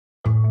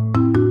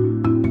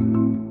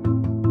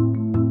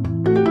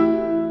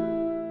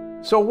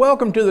So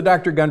welcome to the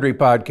Dr. Gundry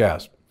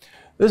podcast.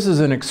 This is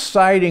an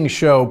exciting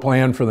show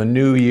planned for the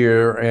new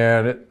year,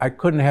 and I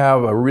couldn't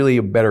have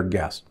a better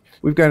guest.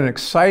 We've got an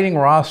exciting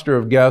roster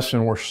of guests,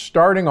 and we're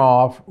starting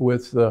off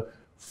with the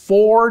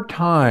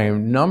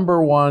four-time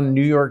 #1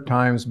 New York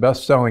Times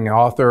bestselling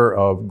author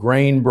of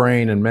Grain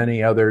Brain and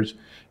many others,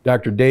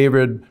 Dr.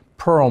 David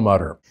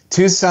Perlmutter.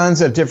 Twin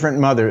sons of different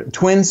mothers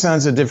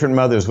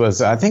was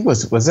that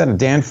a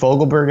Dan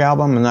Fogelberg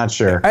album? I'm not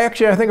sure. I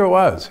think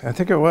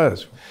it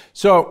was.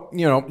 So,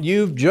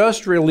 you've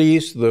just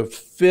released the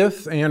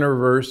 5th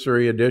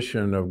anniversary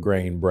edition of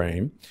Grain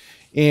Brain,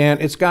 and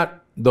it's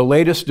got the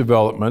latest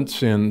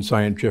developments in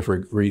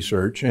scientific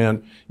research.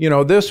 And,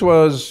 this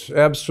was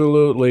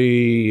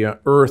absolutely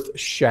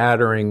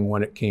earth-shattering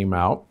when it came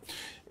out.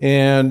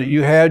 And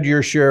you had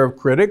your share of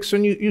critics,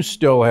 and you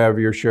still have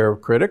your share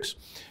of critics.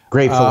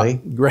 Gratefully.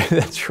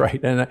 That's right.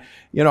 And,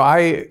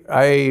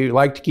 I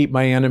like to keep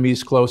my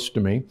enemies close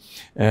to me.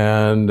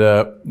 And,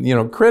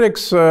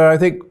 critics, I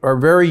think, are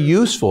very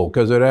useful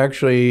because it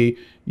actually,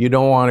 you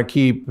don't want to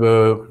keep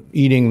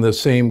eating the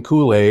same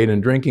Kool-Aid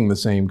and drinking the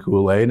same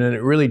Kool-Aid. And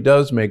it really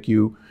does make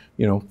you,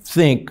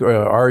 think,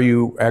 are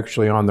you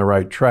actually on the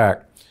right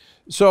track?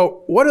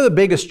 So what are the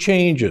biggest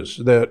changes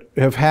that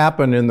have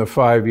happened in the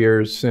 5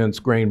 years since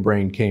Grain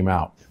Brain came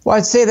out? Well,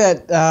 I'd say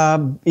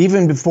that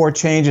even before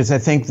changes, I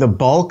think the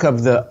bulk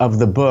of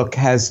the book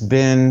has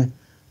been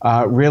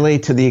really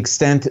to the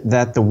extent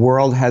that the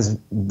world has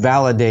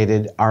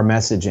validated our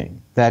messaging,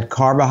 that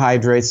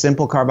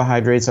simple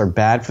carbohydrates are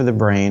bad for the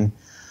brain,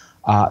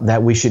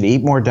 that we should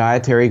eat more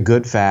dietary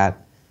good fat,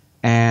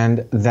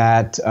 and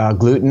that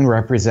gluten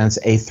represents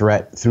a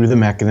threat through the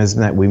mechanism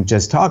that we've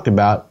just talked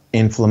about,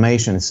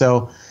 inflammation.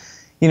 So,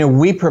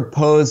 we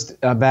proposed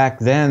back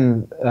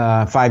then,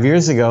 5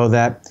 years ago,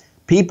 that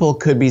people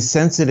could be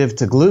sensitive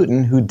to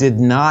gluten who did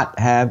not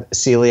have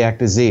celiac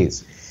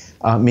disease,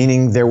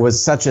 meaning there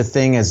was such a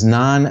thing as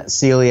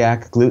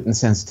non-celiac gluten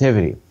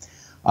sensitivity.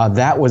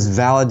 That was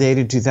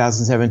validated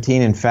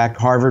 2017. In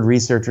fact, Harvard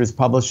researchers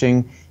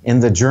publishing in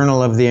the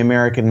Journal of the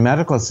American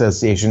Medical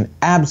Association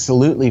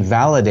absolutely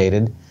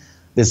validated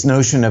this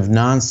notion of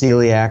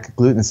non-celiac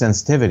gluten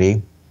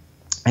sensitivity.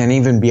 And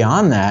even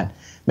beyond that,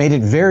 made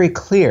it very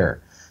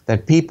clear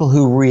that people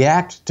who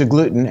react to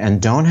gluten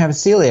and don't have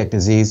celiac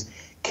disease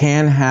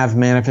can have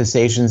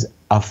manifestations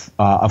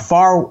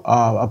far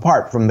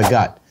apart from the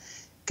gut.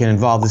 Can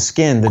involve the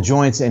skin, the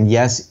joints, and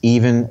yes,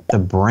 even the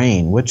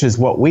brain, which is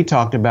what we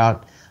talked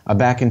about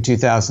back in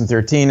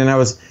 2013. And I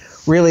was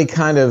really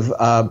kind of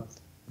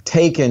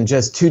taken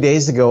just 2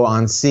 days ago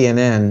on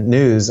CNN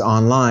News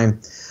online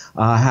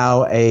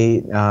how a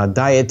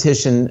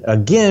dietitian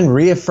again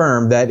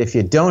reaffirmed that if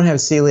you don't have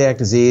celiac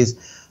disease,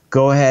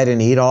 go ahead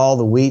and eat all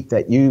the wheat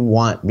that you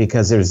want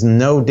because there's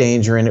no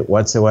danger in it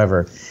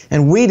whatsoever.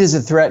 And wheat is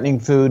a threatening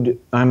food,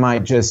 I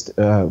might just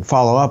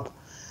follow up,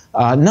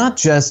 not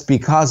just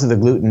because of the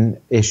gluten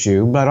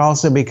issue, but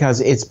also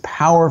because it's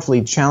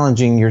powerfully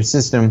challenging your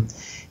system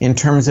in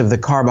terms of the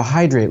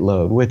carbohydrate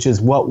load, which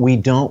is what we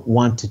don't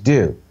want to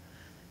do.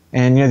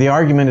 And the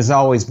argument has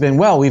always been,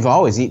 well, we've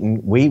always eaten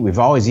wheat, we've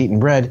always eaten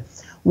bread.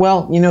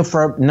 Well,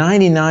 for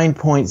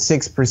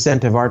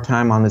 99.6% of our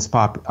time on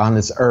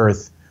this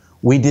earth,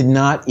 we did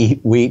not eat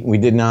wheat, we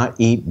did not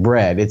eat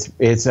bread.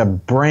 It's a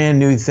brand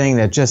new thing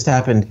that just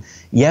happened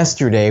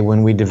yesterday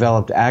when we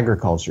developed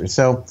agriculture.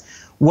 So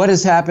what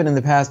has happened in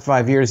the past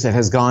 5 years that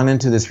has gone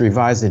into this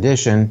revised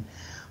edition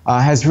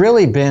has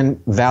really been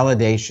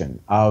validation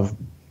of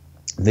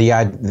the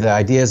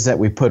ideas that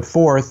we put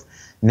forth.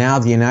 Now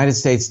the United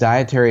States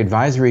Dietary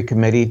Advisory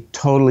Committee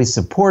totally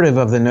supportive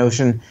of the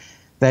notion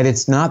that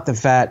it's not the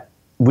fat.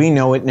 We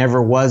know it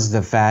never was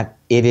the fat,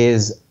 it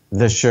is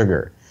the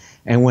sugar.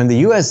 And when the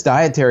U.S.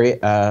 Dietary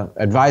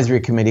Advisory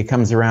Committee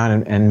comes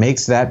around and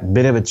makes that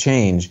bit of a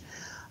change,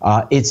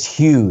 it's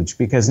huge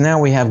because now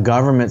we have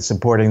government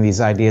supporting these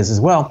ideas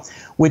as well,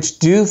 which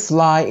do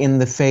fly in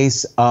the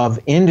face of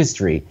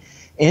industry.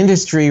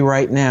 Industry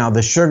right now,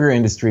 the sugar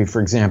industry,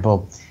 for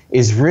example,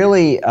 is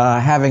really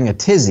having a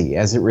tizzy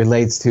as it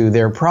relates to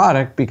their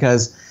product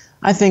because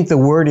I think the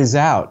word is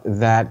out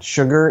that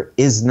sugar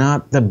is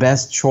not the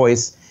best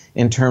choice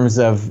in terms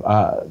of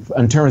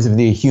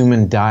the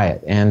human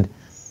diet. And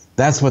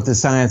that's what the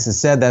science has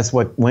said. That's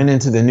what went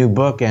into the new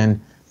book, and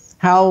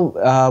how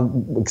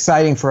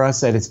exciting for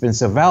us that it's been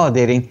so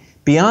validating.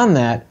 Beyond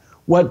that,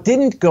 what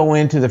didn't go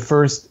into the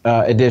first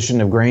edition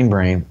of Grain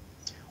Brain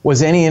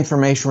was any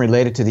information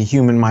related to the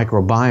human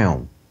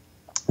microbiome,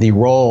 the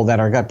role that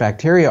our gut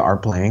bacteria are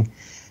playing.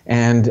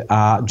 And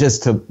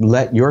just to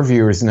let your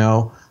viewers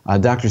know,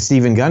 Dr.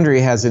 Stephen Gundry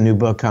has a new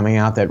book coming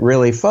out that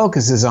really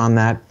focuses on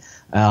that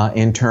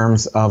in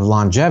terms of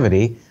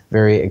longevity.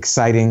 Very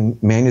exciting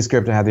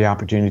manuscript to have the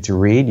opportunity to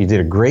read. You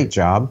did a great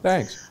job.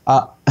 Thanks.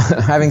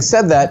 Having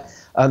said that,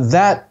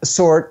 that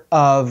sort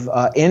of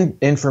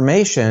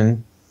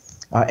information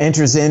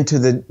enters into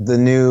the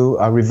new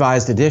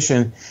revised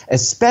edition,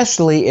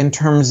 especially in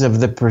terms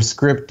of the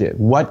prescriptive.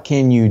 What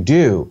can you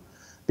do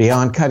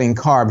beyond cutting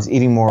carbs,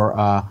 eating more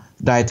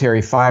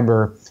dietary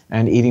fiber,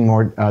 and eating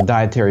more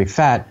dietary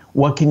fat?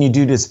 what can you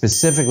do to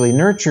specifically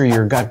nurture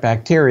your gut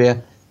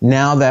bacteria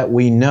now that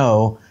we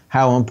know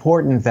how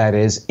important that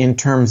is in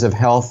terms of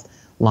health,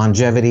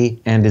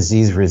 longevity, and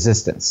disease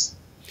resistance.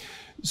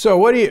 So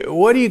what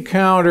do you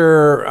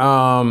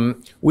counter?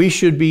 We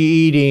should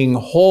be eating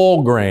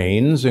whole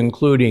grains,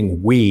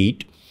 including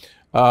wheat,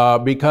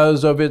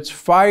 because of its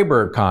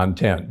fiber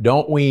content.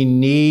 Don't we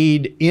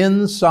need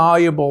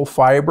insoluble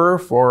fiber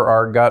for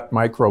our gut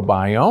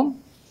microbiome?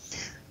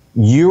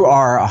 You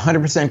are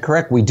 100%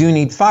 correct. We do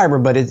need fiber,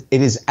 but it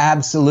is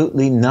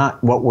absolutely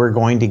not what we're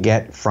going to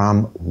get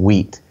from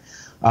wheat.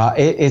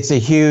 It's a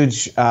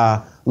huge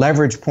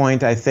leverage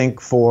point, I think,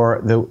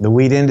 for the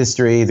wheat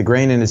industry, the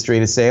grain industry,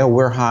 to say, oh,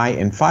 we're high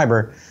in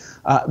fiber.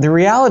 The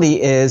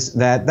reality is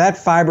that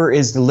fiber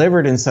is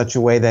delivered in such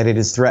a way that it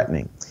is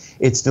threatening.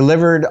 It's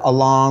delivered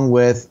along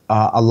with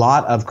a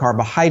lot of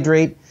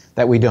carbohydrate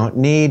that we don't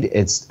need.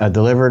 It's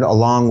delivered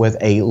along with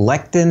a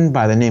lectin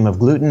by the name of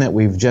gluten that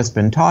we've just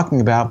been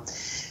talking about.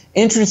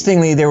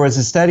 Interestingly, there was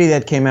a study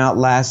that came out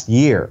last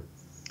year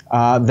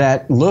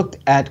that looked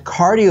at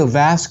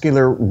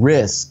cardiovascular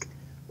risk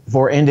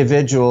for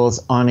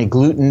individuals on a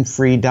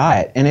gluten-free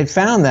diet. And it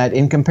found that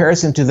in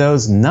comparison to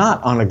those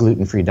not on a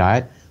gluten-free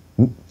diet,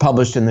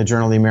 published in the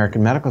Journal of the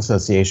American Medical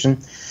Association,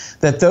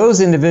 that those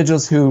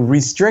individuals who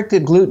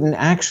restricted gluten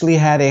actually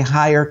had a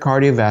higher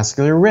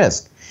cardiovascular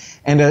risk.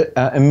 And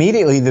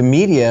immediately the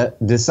media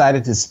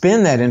decided to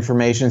spin that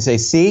information and say,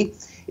 see,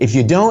 if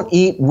you don't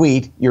eat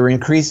wheat, you're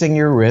increasing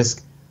your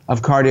risk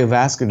of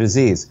cardiovascular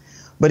disease.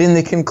 But in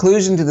the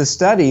conclusion to the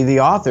study, the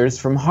authors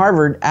from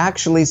Harvard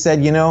actually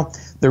said, you know,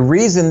 the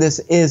reason this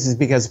is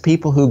because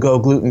people who go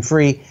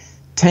gluten-free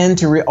tend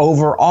to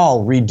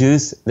overall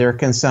reduce their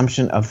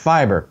consumption of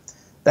fiber.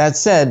 That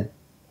said,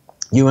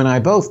 you and I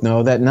both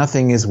know that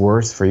nothing is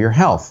worse for your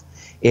health.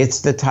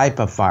 It's the type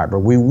of fiber.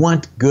 We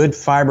want good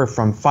fiber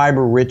from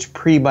fiber-rich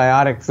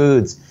prebiotic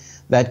foods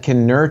that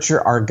can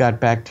nurture our gut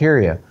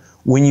bacteria.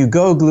 When you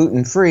go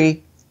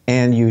gluten-free,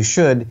 and you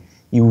should,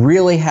 you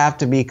really have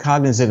to be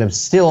cognizant of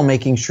still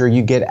making sure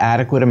you get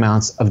adequate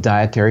amounts of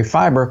dietary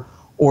fiber,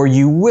 or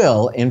you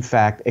will, in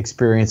fact,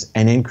 experience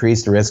an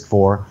increased risk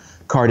for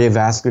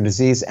cardiovascular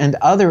disease and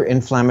other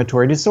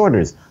inflammatory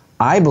disorders.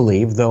 I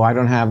believe, though I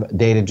don't have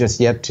data just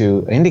yet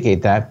to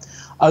indicate that,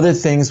 other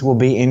things will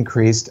be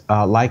increased,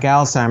 like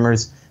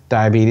Alzheimer's,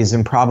 diabetes,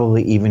 and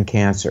probably even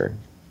cancer.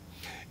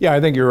 Yeah,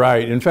 I think you're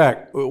right. In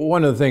fact,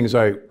 one of the things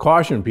I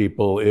caution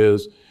people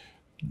is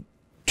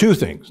two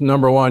things.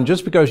 Number one,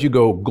 just because you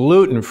go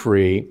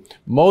gluten-free,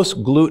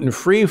 most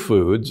gluten-free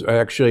foods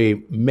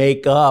actually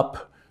make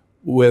up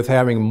with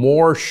having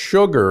more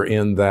sugar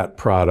in that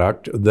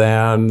product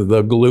than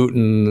the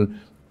gluten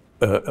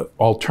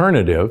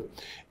alternative.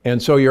 And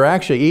so you're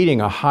actually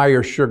eating a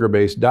higher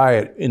sugar-based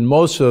diet in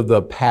most of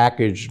the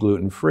packaged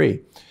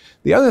gluten-free.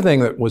 The other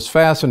thing that was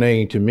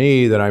fascinating to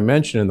me that I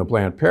mentioned in the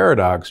plant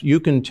paradox, you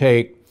can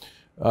take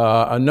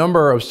a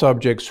number of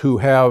subjects who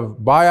have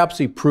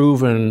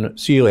biopsy-proven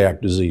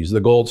celiac disease, the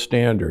gold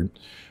standard,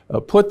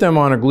 put them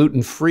on a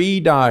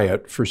gluten-free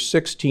diet for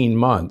 16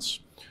 months,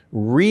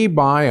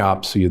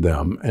 rebiopsy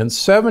them, and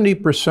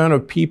 70%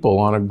 of people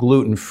on a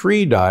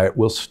gluten-free diet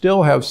will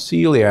still have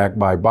celiac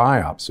by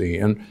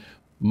biopsy. And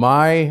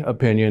my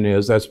opinion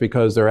is that's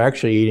because they're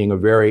actually eating a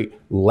very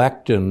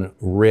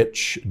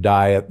lectin-rich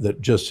diet that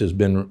just has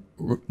been,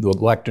 the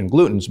lectin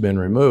gluten's been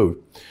removed.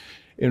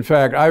 In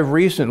fact, I've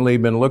recently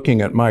been looking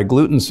at my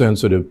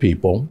gluten-sensitive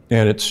people,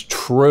 and it's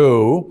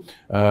true,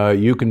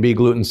 you can be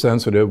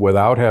gluten-sensitive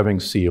without having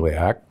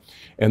celiac.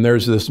 And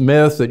there's this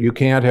myth that you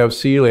can't have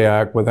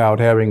celiac without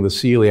having the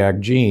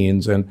celiac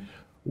genes. And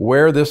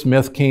where this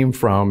myth came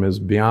from is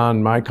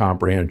beyond my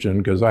comprehension,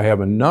 because I have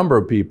a number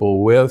of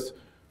people with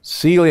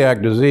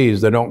celiac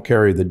disease that don't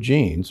carry the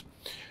genes.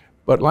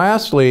 But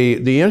lastly,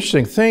 the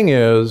interesting thing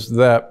is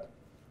that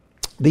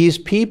these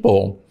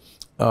people,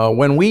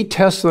 when we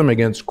test them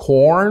against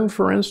corn,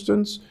 for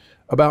instance,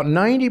 about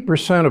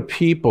 90% of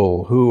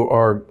people who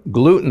are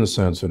gluten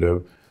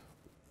sensitive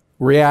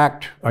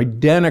react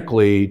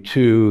identically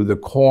to the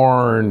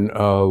corn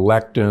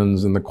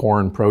lectins and the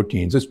corn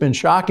proteins. It's been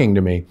shocking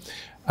to me.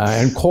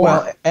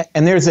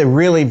 And there's a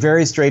really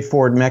very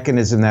straightforward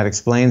mechanism that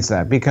explains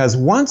that, because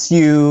once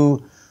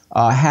you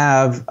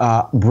have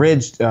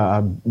breached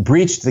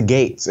the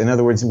gates, in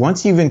other words,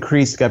 once you've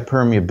increased gut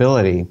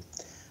permeability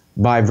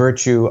by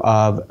virtue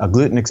of a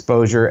gluten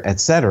exposure,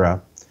 etc.,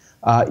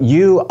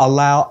 you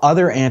allow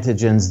other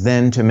antigens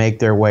then to make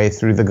their way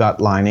through the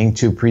gut lining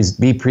to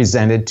be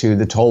presented to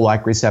the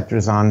toll-like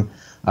receptors on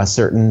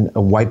certain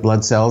white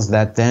blood cells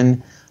that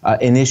then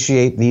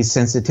initiate these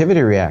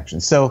sensitivity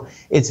reactions. So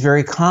it's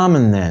very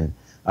common then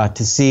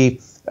to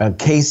see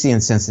casein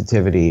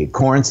sensitivity,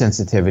 corn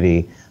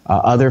sensitivity,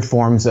 other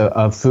forms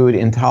of food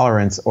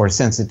intolerance or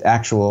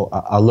actual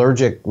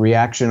allergic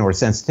reaction or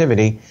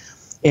sensitivity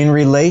in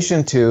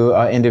relation to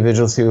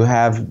individuals who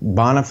have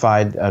bona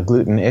fide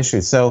gluten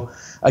issues. So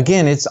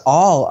again, it's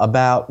all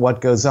about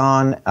what goes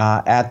on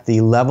at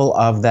the level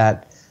of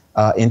that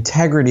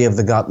integrity of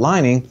the gut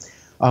lining,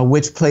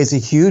 which plays a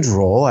huge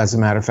role, as a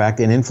matter of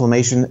fact, in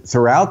inflammation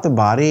throughout the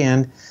body.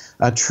 And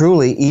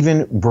truly,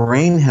 even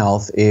brain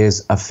health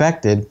is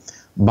affected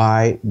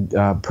by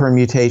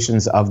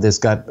permutations of this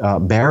gut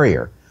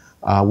barrier.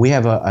 We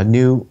have a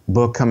new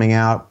book coming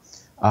out.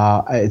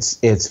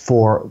 It's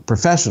for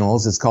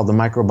professionals. It's called The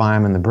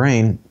Microbiome in the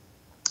Brain.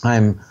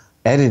 I'm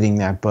editing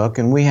that book,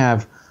 and we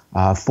have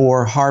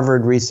 4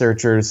 Harvard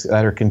researchers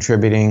that are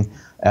contributing.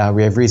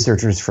 We have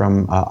researchers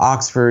from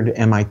Oxford,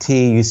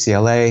 MIT,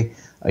 UCLA,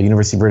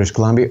 University of British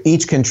Columbia,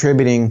 each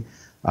contributing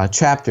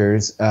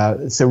chapters.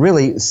 So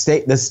really,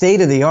 the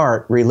state of the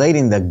art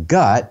relating the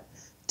gut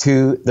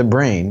to the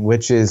brain,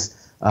 which is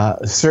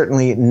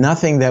certainly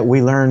nothing that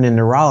we learned in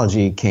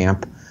neurology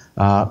camp,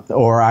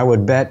 or I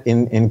would bet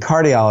in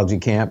cardiology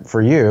camp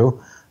for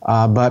you.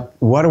 But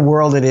what a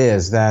world it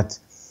is that,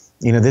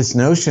 this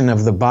notion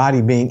of the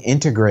body being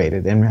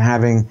integrated and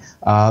having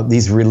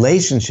these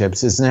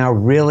relationships is now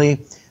really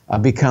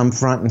become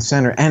front and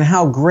center. And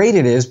how great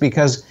it is,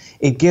 because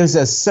it gives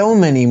us so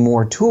many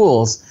more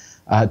tools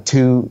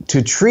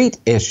to treat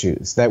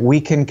issues that we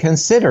can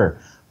consider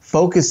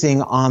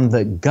focusing on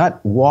the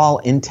gut wall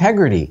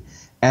integrity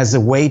as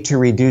a way to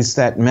reduce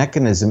that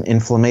mechanism,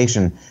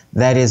 inflammation,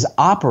 that is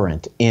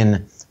operant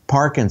in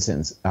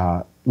Parkinson's,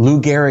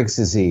 Lou Gehrig's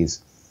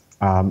disease,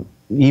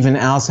 even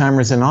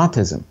Alzheimer's and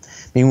autism.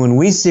 I mean, when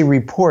we see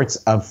reports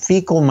of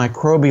fecal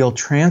microbial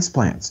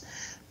transplants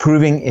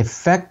proving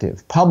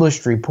effective,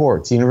 published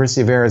reports,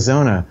 University of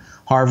Arizona,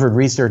 Harvard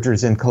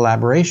researchers in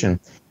collaboration,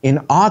 in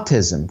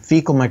autism,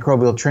 fecal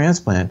microbial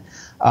transplant,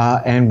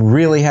 and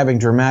really having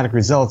dramatic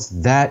results,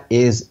 that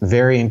is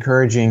very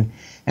encouraging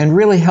and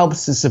really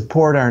helps to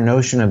support our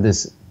notion of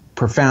this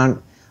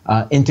profound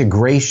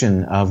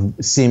integration of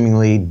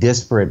seemingly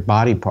disparate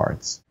body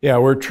parts. Yeah,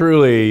 we're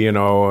truly,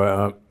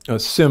 a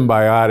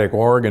symbiotic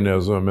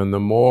organism, and the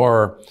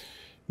more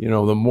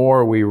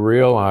we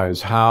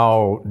realize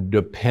how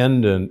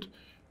dependent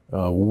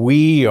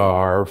we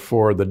are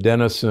for the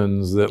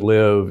denizens that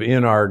live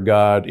in our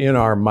gut, in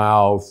our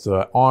mouth,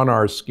 on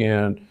our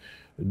skin,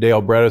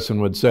 Dale Bredesen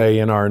would say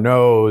in our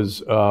nose,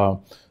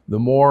 the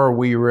more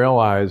we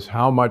realize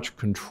how much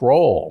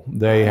control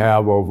they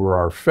have over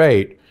our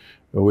fate,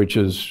 which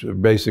is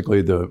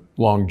basically the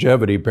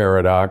longevity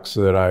paradox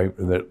that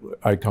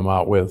I come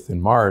out with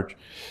in March.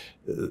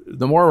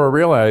 The more we're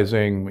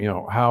realizing,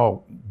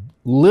 how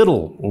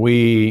little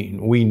we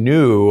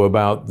knew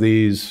about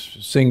these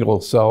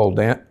single-celled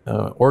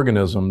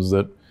organisms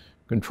that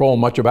control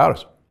much about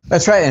us.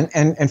 That's right,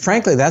 and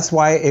frankly, that's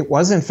why it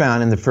wasn't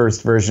found in the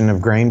first version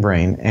of Grain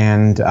Brain,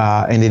 and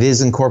it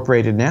is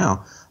incorporated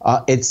now.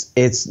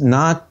 It's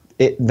not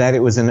that it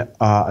was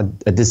a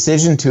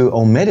decision to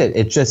omit it.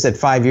 It's just that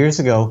 5 years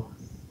ago,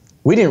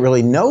 we didn't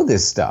really know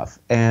this stuff,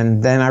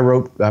 and then I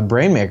wrote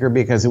Brainmaker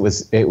because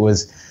it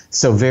was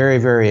so very,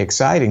 very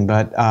exciting.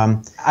 But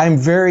I'm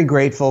very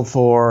grateful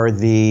for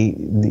the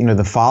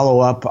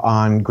follow-up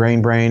on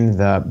Grain Brain,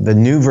 the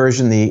new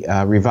version, the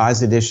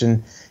revised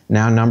edition,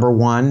 now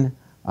 #1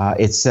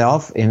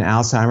 itself in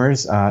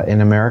Alzheimer's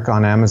in America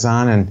on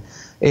Amazon. And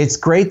it's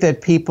great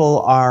that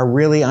people are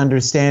really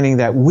understanding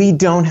that we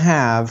don't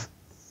have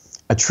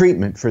a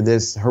treatment for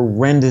this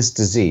horrendous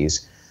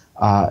disease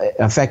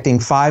affecting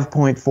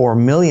 5.4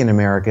 million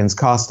Americans,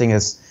 costing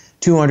us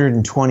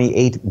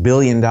 $228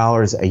 billion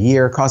a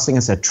year, costing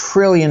us $1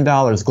 trillion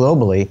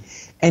globally,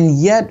 and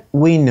yet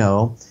we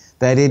know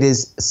that it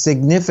is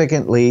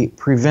significantly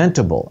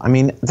preventable. I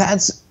mean,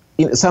 that's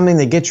something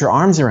that gets your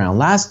arms around.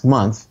 Last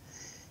month,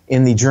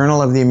 in the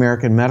Journal of the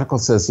American Medical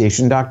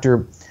Association,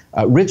 Dr.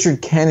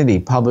 Richard Kennedy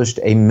published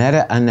a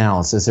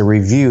meta-analysis, a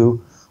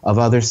review of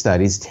other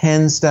studies,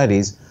 10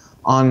 studies,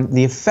 on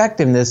the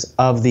effectiveness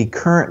of the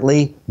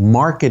currently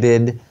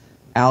marketed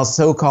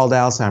so-called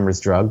Alzheimer's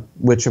drug,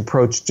 which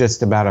approached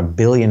just about $1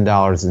 billion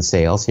in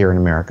sales here in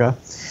America.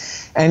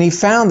 And he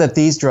found that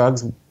these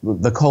drugs,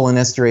 the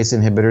cholinesterase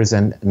inhibitors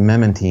and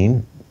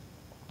memantine,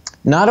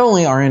 not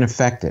only are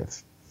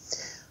ineffective,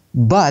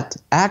 but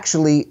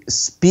actually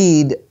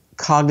speed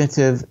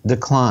cognitive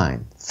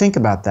decline. Think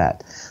about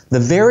that. The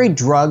very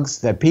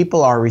drugs that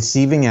people are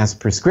receiving as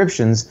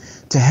prescriptions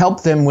to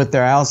help them with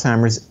their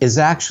Alzheimer's is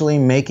actually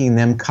making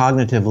them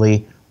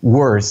cognitively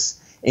worse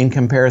in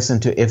comparison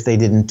to if they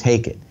didn't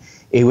take it.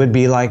 It would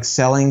be like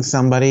selling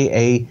somebody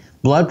a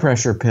blood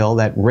pressure pill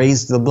that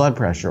raised the blood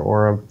pressure,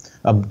 or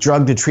a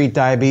drug to treat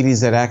diabetes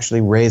that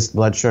actually raised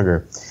blood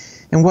sugar.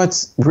 And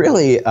what's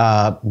really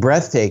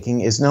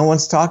breathtaking is no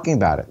one's talking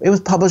about it. It was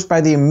published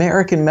by the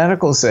American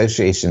Medical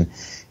Association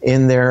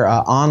in their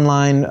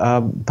online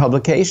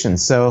publication.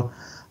 So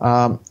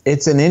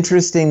it's an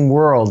interesting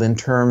world in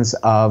terms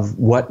of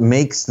what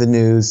makes the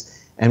news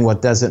and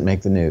what doesn't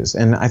make the news.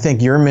 And I think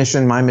your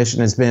mission, my mission,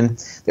 has been,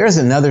 there's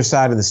another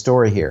side of the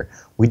story here.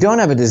 We don't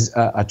have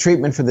a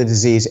treatment for the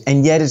disease,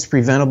 and yet it's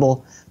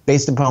preventable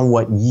based upon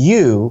what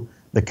you,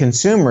 the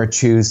consumer,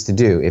 choose to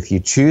do. If you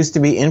choose to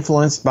be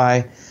influenced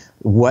by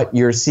what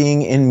you're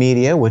seeing in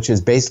media, which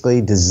is basically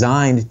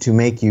designed to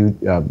make you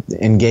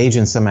engage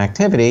in some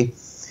activity,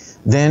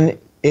 then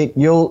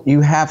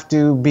you have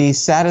to be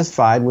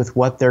satisfied with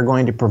what they're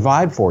going to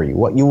provide for you,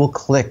 what you will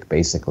click,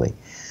 basically.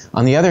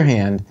 On the other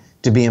hand,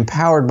 to be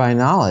empowered by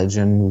knowledge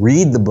and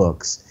read the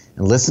books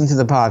and listen to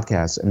the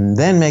podcasts and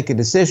then make a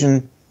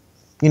decision.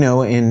 You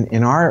know,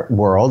 in our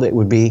world, it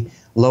would be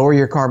lower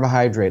your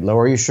carbohydrate,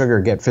 lower your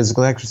sugar, get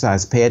physical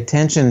exercise, pay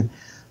attention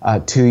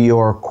to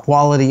your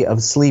quality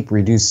of sleep,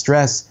 reduce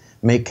stress,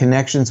 make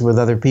connections with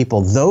other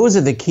people. Those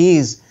are the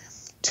keys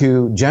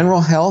to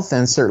general health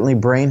and certainly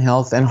brain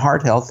health and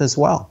heart health as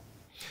well.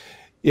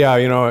 Yeah,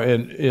 you know,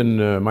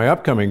 in my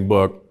upcoming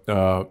book,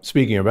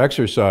 speaking of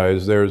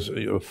exercise, there's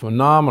a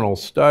phenomenal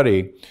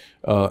study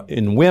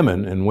in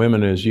women, and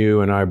women, as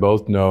you and I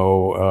both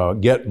know,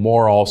 get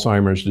more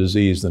Alzheimer's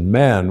disease than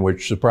men,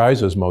 which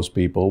surprises most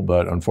people,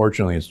 but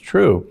unfortunately it's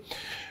true.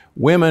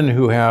 Women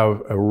who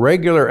have a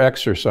regular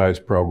exercise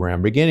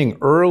program beginning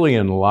early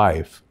in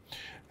life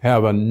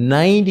have a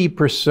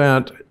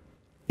 90%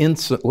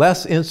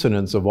 less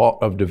incidence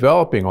of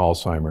developing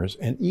Alzheimer's,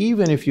 and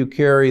even if you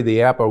carry the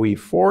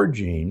ApoE4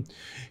 gene,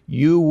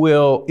 you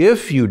will,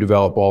 if you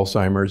develop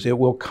Alzheimer's, it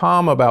will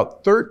come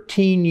about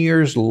 13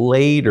 years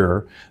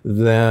later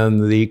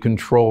than the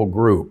control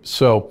group.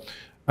 So,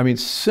 I mean,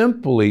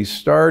 simply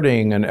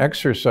starting an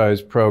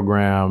exercise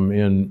program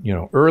in, you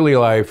know, early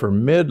life or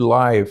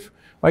midlife,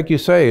 like you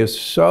say, is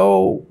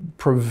so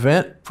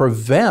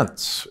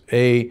prevents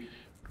a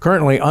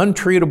currently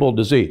untreatable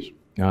disease.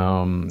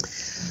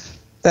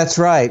 That's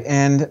right.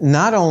 And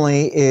not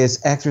only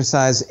is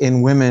exercise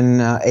in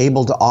women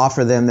able to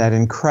offer them that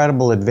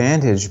incredible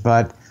advantage,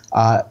 but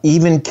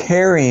even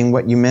carrying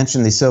what you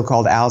mentioned, the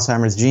so-called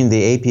Alzheimer's gene,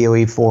 the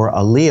ApoE4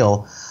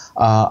 allele,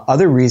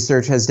 other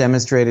research has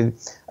demonstrated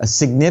a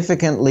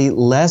significantly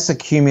less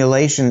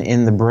accumulation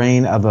in the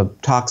brain of a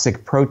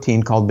toxic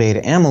protein called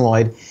beta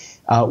amyloid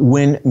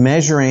when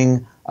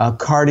measuring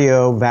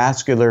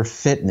cardiovascular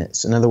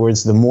fitness. In other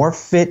words, the more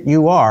fit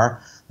you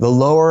are, the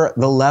lower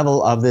the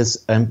level of this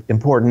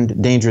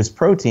important dangerous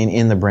protein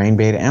in the brain,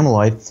 beta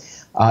amyloid,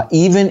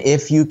 even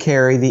if you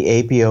carry the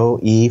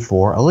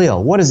ApoE4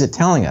 allele. What is it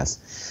telling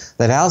us?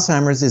 That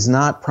Alzheimer's is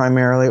not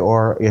primarily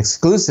or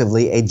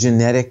exclusively a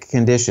genetic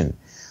condition.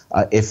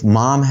 If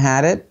mom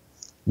had it,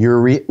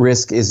 your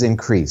risk is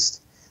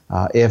increased.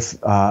 If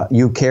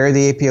you carry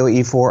the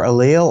ApoE4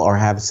 allele or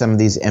have some of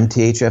these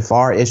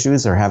MTHFR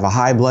issues or have a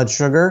high blood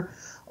sugar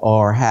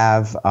or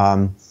have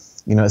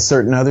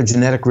certain other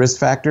genetic risk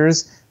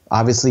factors,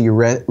 obviously your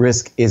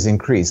risk is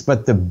increased.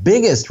 But the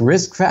biggest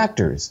risk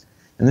factors,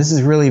 and this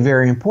is really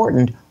very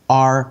important,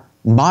 are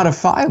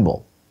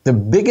modifiable. The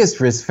biggest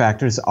risk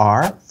factors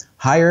are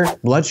higher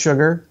blood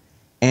sugar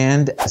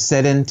and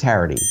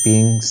sedentarity,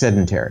 being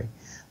sedentary.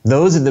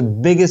 Those are the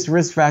biggest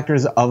risk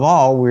factors of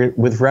all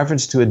with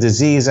reference to a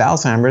disease,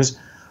 Alzheimer's,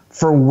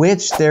 for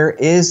which there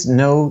is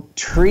no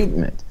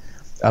treatment.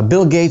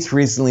 Bill Gates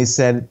recently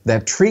said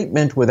that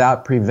treatment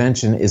without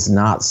prevention is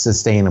not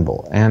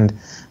sustainable. And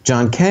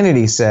John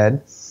Kennedy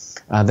said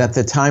that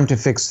the time to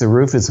fix the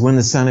roof is when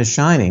the sun is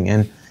shining.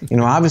 And,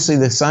 obviously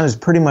the sun is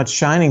pretty much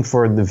shining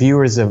for the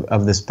viewers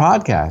of this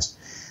podcast.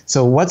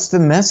 So what's the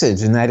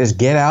message? And that is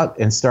get out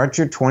and start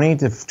your 20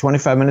 to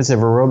 25 minutes of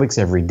aerobics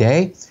every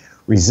day.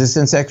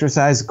 Resistance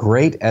exercise,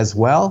 great as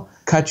well.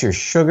 Cut your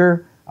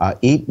sugar,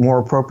 eat more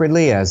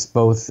appropriately, as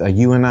both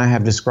you and I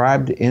have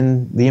described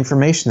in the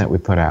information that we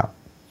put out.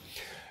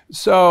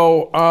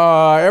 So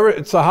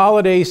it's the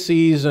holiday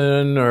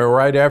season, or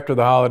right after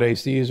the holiday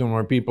season,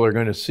 where people are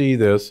going to see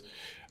this.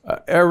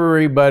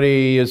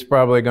 Everybody is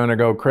probably going to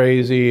go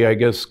crazy. I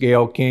guess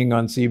Gayle King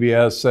on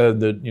CBS said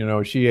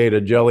that, she ate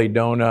a jelly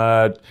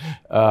donut,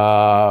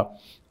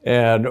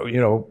 and,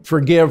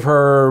 forgive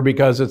her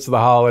because it's the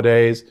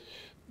holidays.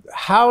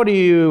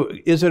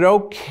 Is it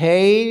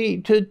okay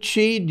to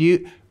cheat?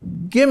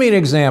 Give me an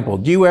example.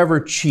 Do you ever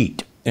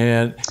cheat?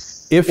 And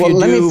if you do,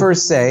 let me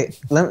first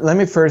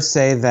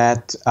say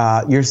that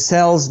your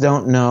cells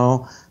don't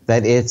know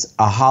that it's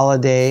a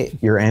holiday,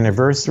 your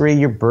anniversary,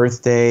 your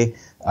birthday,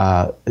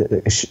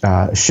 Shavuos,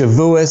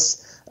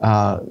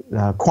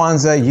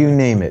 Kwanzaa, you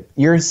name it.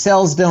 Your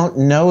cells don't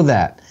know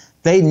that.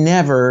 They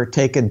never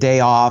take a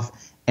day off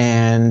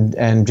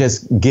and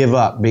just give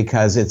up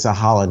because it's a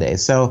holiday.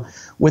 So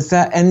with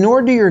that, and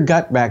nor do your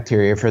gut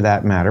bacteria for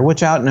that matter,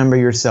 which outnumber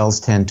your cells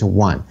 10 to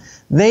 1.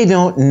 They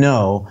don't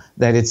know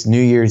that it's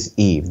New Year's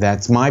Eve.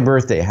 That's my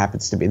birthday, it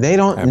happens to be. They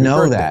don't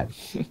know that.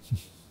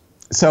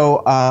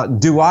 So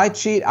do I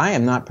cheat? I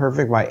am not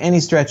perfect by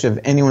any stretch of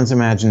anyone's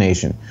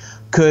imagination.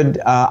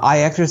 Could I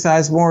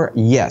exercise more?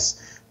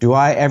 Yes. Do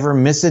I ever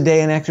miss a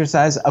day in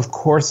exercise? Of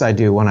course I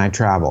do when I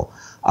travel.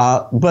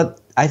 But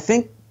I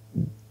think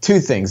two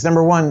things.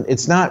 Number one,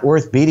 it's not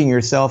worth beating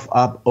yourself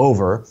up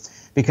over,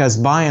 because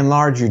by and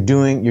large you're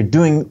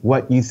doing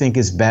what you think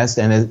is best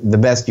and the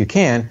best you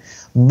can,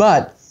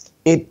 but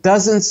it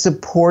doesn't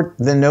support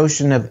the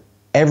notion of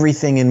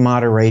everything in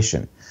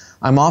moderation.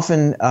 I'm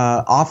often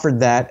offered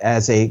that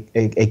as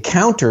a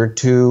counter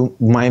to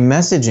my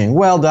messaging.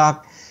 Well,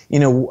 doc,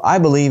 I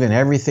believe in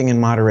everything in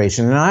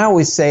moderation. And I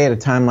always say at a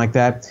time like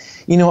that,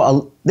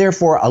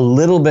 therefore a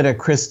little bit of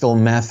crystal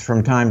meth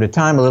from time to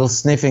time, a little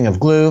sniffing of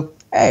glue,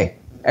 hey,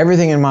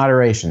 everything in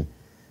moderation.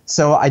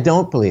 So I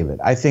don't believe it.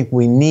 I think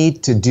we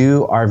need to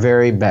do our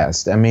very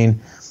best. I mean,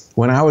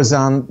 when I was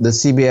on the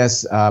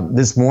CBS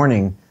This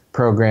Morning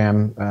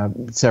program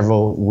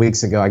several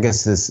weeks ago, I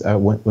guess this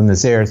when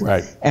this airs,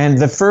 right. And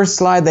the first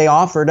slide they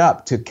offered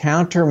up to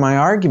counter my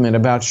argument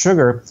about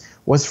sugar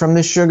was from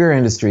the sugar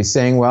industry,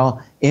 saying,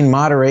 well, in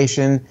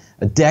moderation,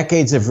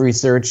 decades of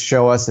research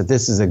show us that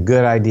this is a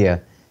good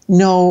idea.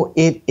 No,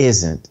 it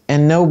isn't,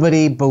 and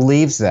nobody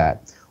believes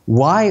that.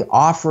 Why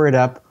offer it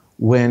up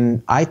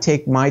when I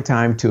take my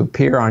time to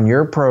appear on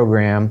your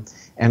program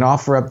and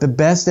offer up the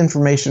best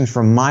information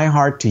from my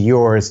heart to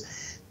yours,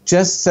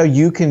 just so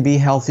you can be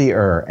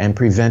healthier and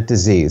prevent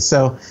disease?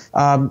 So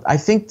I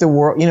think the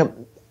world,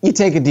 you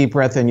take a deep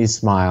breath and you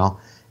smile,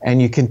 and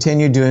you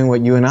continue doing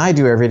what you and I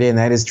do every day, and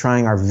that is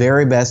trying our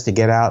very best to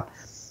get out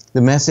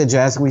the message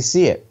as we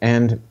see it.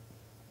 And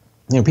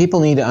people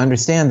need to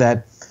understand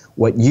that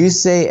what you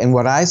say and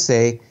what I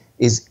say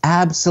is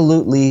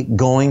absolutely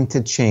going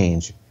to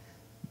change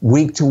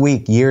week to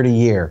week, year to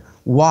year.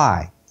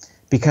 Why?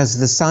 Because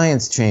the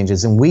science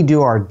changes, and we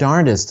do our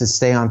darndest to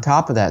stay on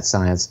top of that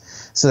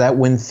science, so that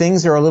when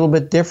things are a little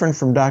bit different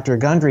from Dr.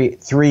 Gundry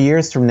 3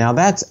 years from now,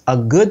 that's a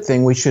good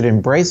thing. We should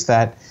embrace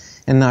that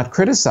and not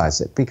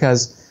criticize it,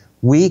 because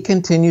we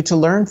continue to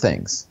learn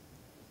things.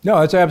 No,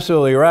 that's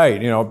absolutely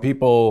right.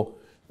 People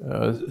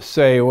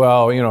say,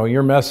 well,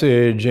 your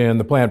message in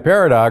the plant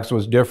paradox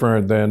was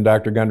different than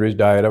Dr. Gundry's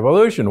diet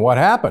evolution. What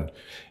happened?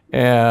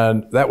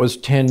 And that was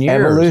 10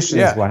 years. Evolution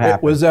is what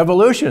happened. It was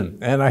evolution.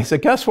 And I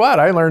said, guess what?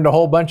 I learned a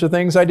whole bunch of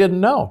things I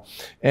didn't know.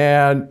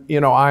 And,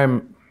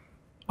 I'm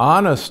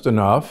honest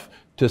enough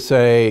to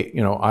say,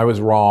 I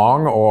was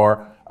wrong,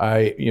 or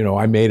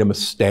I made a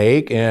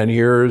mistake, and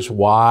here's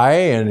why,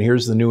 and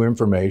here's the new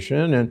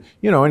information, and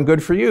and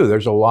good for you.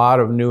 There's a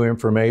lot of new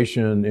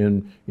information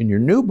in your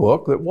new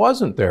book that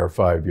wasn't there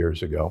 5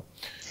 years ago,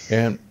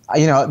 and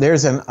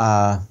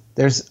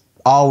there's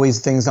always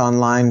things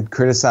online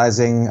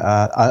criticizing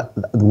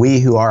we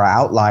who are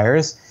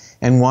outliers,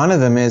 and one of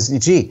them is,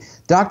 gee,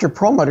 Dr.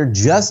 Perlmutter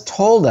just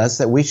told us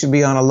that we should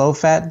be on a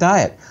low-fat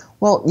diet.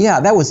 Well, yeah,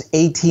 that was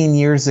 18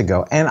 years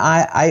ago, and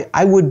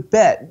I would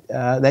bet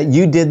that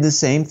you did the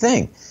same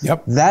thing.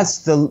 Yep.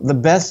 That's the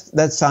best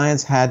that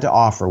science had to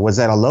offer, was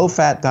that a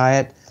low-fat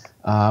diet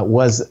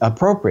was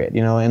appropriate,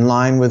 in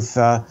line with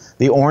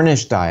the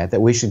Ornish diet, that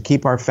we should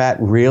keep our fat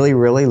really,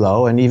 really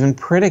low, and even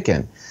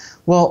Pritikin.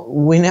 Well,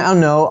 we now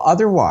know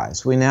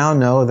otherwise. We now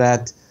know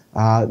that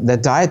that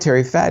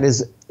dietary fat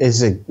is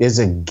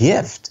a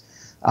gift.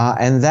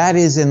 And that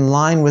is in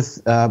line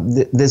with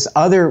this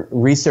other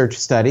research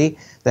study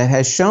that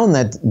has shown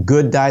that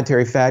good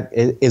dietary fat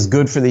is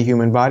good for the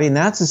human body. And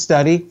that's a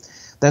study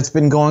that's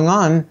been going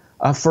on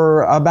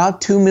for about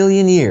 2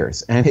 million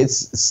years. And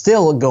it's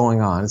still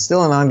going on. It's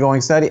still an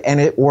ongoing study, and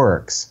it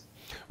works.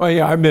 Well,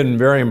 yeah, I've been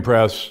very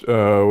impressed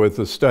with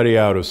the study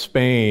out of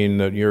Spain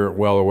that you're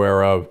well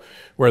aware of,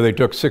 where they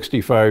took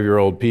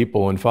 65-year-old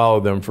people and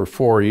followed them for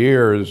 4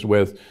 years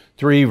with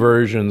 3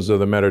 versions of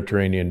the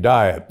Mediterranean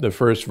diet. The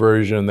first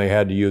version, they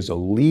had to use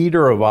 1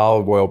 liter of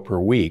olive oil per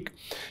week,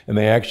 and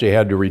they actually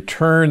had to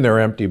return their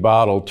empty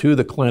bottle to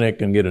the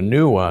clinic and get a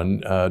new one.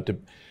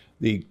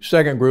 The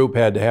second group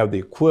had to have the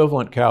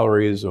equivalent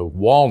calories of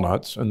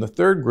walnuts, and the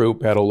third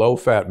group had a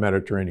low-fat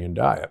Mediterranean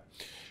diet.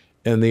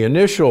 And the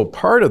initial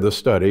part of the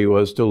study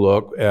was to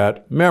look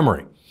at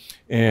memory.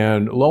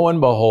 And lo and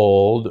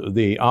behold,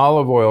 the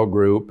olive oil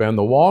group and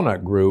the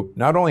walnut group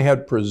not only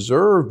had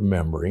preserved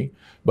memory,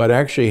 but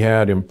actually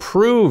had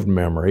improved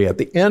memory at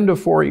the end of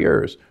 4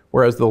 years,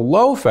 whereas the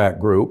low-fat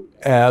group,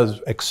 as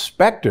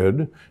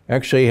expected,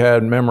 actually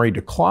had memory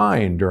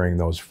decline during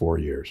those 4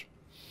 years.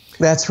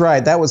 That's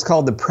right. That was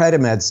called the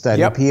Predimed study,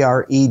 Yep.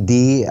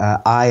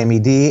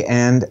 Predimed,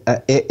 and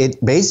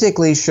it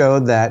basically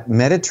showed that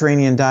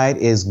Mediterranean diet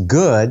is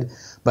good,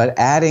 but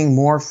adding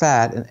more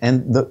fat,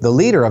 and the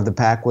leader of the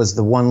pack was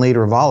the 1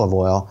 liter of olive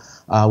oil,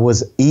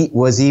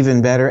 was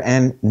even better,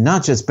 and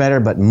not just better,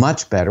 but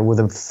much better, with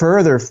a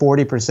further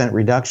 40%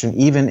 reduction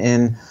even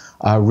in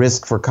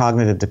risk for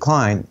cognitive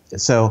decline.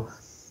 So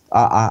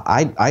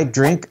I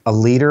drink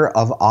 1 liter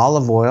of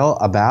olive oil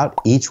about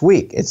each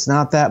week. It's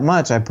not that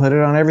much. I put it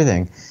on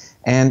everything.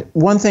 And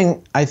one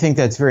thing I think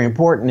that's very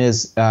important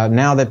is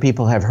now that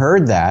people have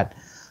heard that,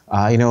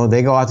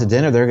 they go out to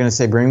dinner, they're going to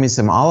say, bring me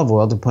some olive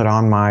oil to put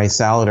on my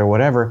salad or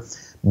whatever.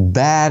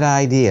 Bad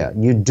idea.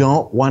 You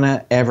don't want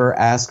to ever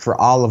ask for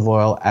olive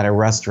oil at a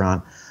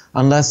restaurant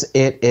unless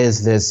it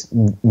is this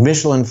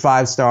Michelin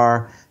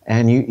 5-star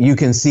and you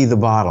can see the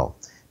bottle.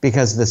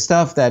 Because the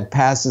stuff that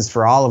passes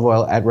for olive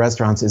oil at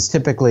restaurants is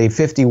typically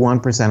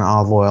 51%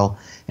 olive oil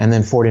and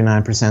then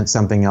 49%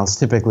 something else,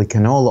 typically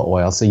canola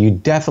oil. So you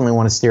definitely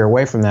want to steer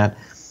away from that.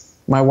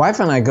 My wife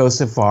and I go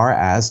so far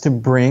as to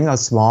bring a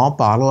small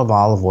bottle of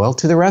olive oil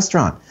to the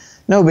restaurant.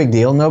 No big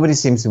deal. Nobody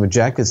seems to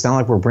object. It's not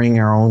like we're bringing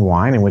our own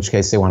wine, in which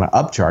case they want to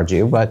upcharge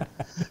you. But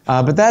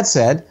that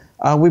said,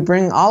 we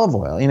bring olive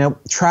oil.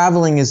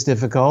 Traveling is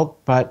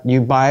difficult, but you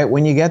buy it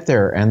when you get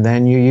there and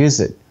then you use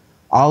it.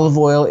 Olive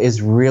oil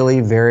is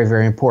really very,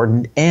 very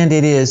important, and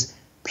it is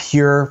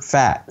pure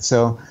fat.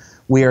 So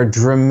we are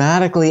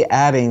dramatically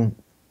adding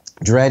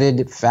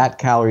dreaded fat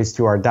calories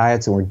to our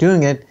diets, and we're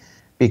doing it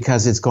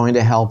because it's going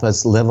to help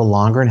us live a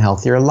longer and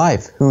healthier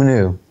life. Who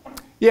knew?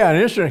 Yeah,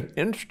 and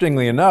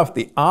interestingly enough,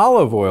 the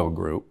olive oil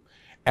group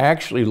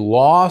actually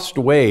lost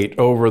weight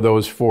over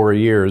those 4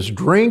 years,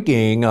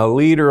 drinking a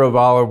liter of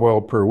olive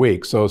oil per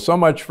week. So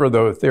much for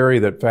the theory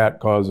that fat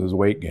causes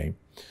weight gain.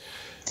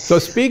 So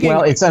speaking...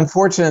 Well, it's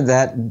unfortunate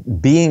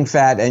that being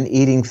fat and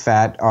eating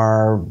fat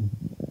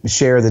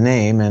share the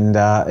name, and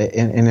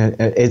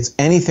it's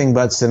anything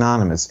but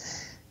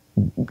synonymous.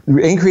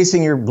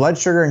 Increasing your blood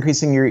sugar,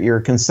 increasing your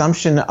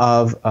consumption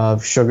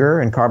of sugar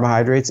and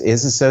carbohydrates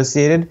is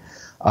associated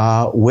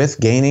with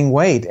gaining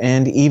weight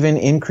and even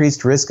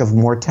increased risk of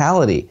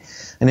mortality.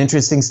 An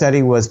interesting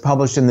study was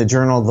published in the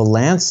journal The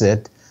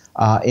Lancet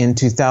in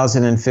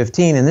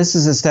 2015, and this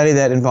is a study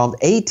that involved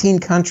 18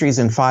 countries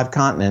and 5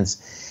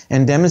 continents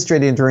and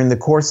demonstrated during the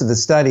course of the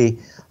study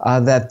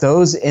that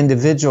those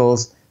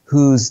individuals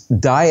whose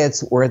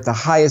diets were at the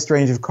highest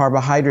range of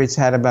carbohydrates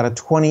had about a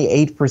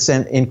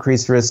 28%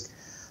 increased risk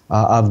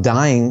of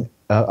dying,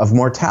 of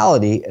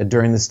mortality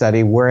during the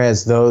study,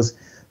 whereas those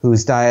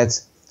whose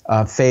diets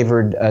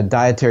favored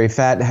dietary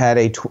fat had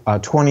a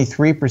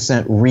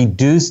 23%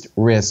 reduced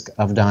risk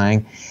of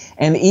dying.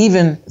 And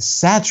even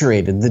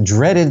the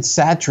dreaded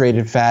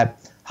saturated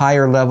fat,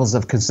 higher levels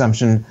of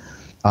consumption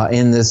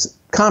in this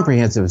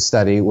comprehensive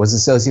study was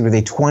associated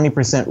with a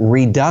 20%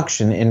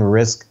 reduction in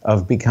risk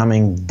of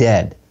becoming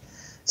dead.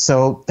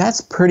 So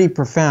that's pretty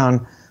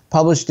profound,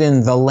 published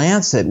in The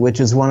Lancet, which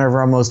is one of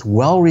our most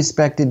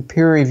well-respected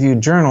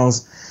peer-reviewed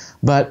journals,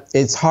 but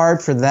it's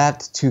hard for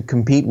that to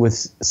compete with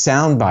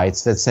sound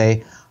bites that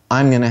say,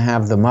 I'm going to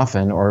have the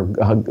muffin or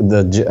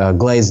the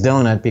glazed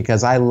donut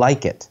because I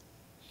like it.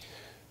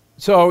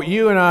 So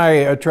you and I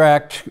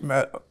attract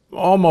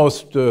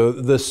almost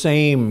the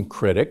same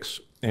critics,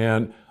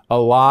 and a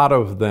lot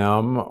of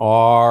them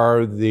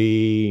are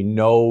the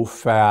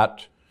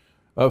no-fat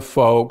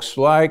folks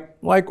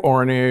like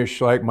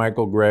Ornish, like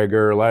Michael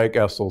Greger, like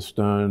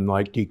Esselstyn,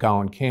 like T.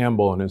 Colin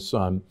Campbell and his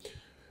son.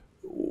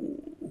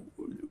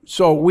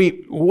 So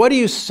what do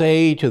you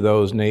say to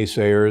those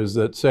naysayers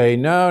that say,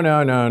 no,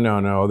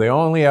 the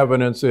only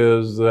evidence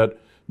is that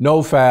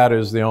no fat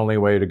is the only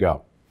way to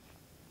go,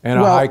 and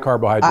a high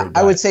carbohydrate diet?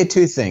 I would say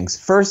 2 things.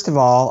 First of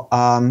all,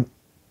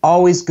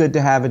 always good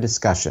to have a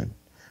discussion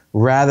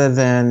rather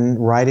than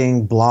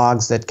writing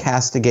blogs that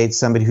castigate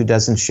somebody who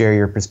doesn't share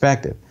your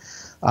perspective.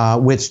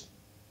 Which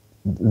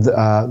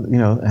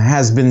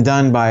has been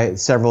done by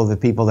several of the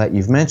people that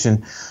you've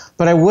mentioned.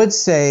 But I would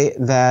say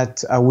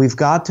that we've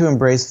got to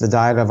embrace the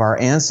diet of our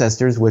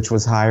ancestors, which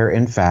was higher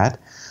in fat.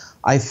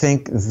 I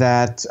think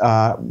that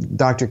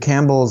Dr.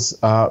 Campbell's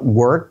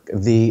work,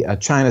 the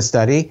China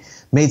study,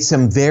 made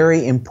some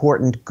very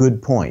important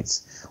good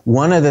points.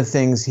 One of the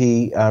things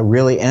he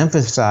really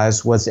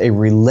emphasized was a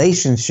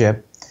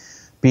relationship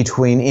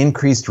between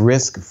increased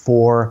risk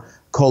for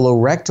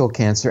colorectal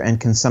cancer and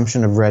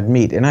consumption of red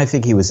meat. And I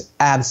think he was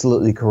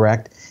absolutely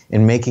correct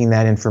in making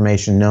that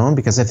information known,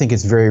 because I think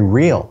it's very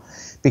real.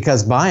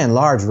 Because by and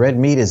large, red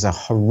meat is a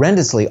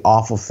horrendously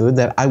awful food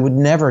that I would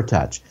never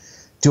touch.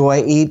 Do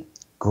I eat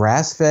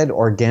grass-fed,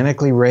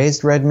 organically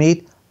raised red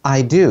meat?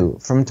 I do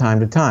from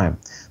time to time.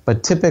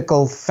 But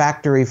typical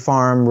factory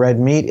farm red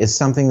meat is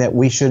something that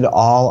we should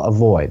all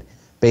avoid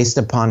based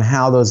upon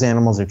how those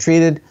animals are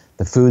treated,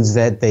 the foods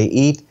that they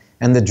eat,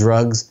 and the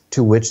drugs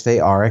to which they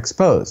are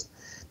exposed.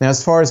 Now,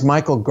 as far as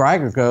Michael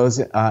Greger goes,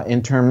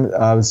 in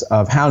terms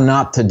of How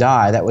Not to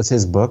Die, that was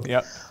his book,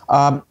 Yep.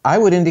 I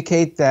would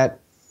indicate that,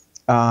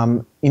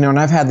 and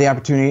I've had the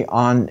opportunity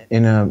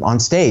on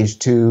stage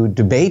to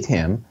debate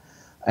him,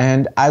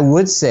 and I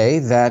would say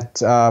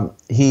that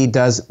he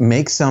does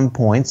make some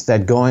points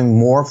that going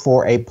more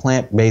for a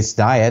plant-based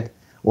diet,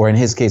 or in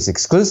his case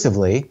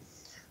exclusively,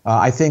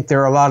 I think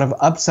there are a lot of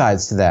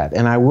upsides to that.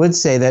 And I would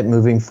say that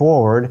moving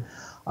forward,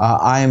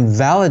 I am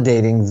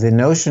validating the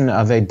notion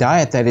of a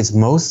diet that is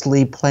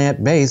mostly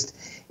plant-based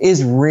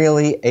is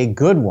really a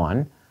good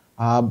one.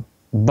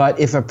 But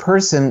if a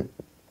person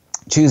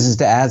chooses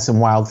to add some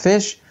wild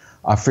fish,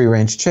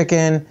 free-range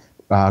chicken,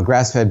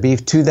 grass-fed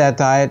beef to that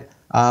diet,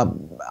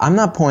 I'm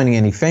not pointing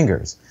any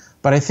fingers.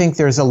 But I think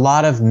there's a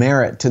lot of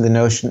merit to the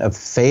notion of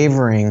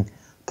favoring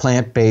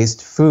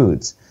plant-based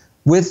foods,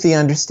 with the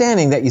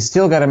understanding that you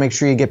still got to make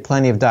sure you get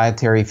plenty of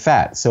dietary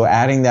fat. So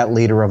adding that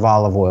liter of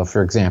olive oil,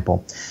 for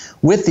example,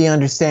 with the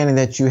understanding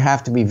that you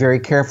have to be very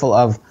careful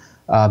of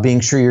being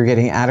sure you're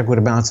getting adequate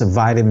amounts of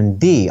vitamin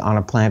D on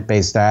a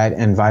plant-based diet,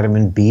 and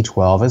vitamin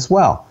B12 as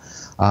well.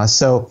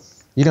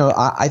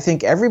 I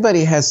think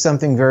everybody has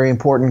something very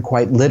important,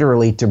 quite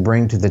literally, to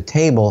bring to the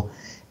table.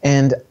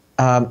 And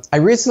I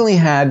recently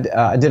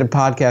I did a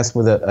podcast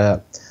with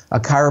a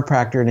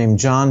chiropractor named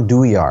John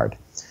Douillard,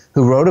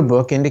 who wrote a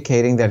book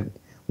indicating that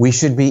we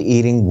should be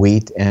eating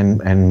wheat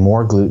and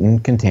more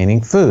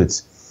gluten-containing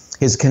foods.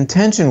 His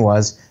contention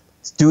was,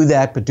 do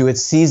that, but do it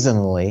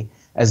seasonally,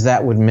 as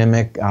that would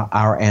mimic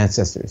our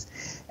ancestors.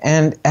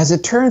 And as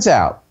it turns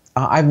out,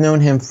 I've known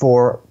him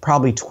for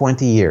probably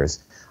 20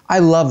 years. I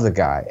love the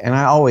guy, and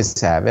I always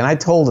have, and I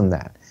told him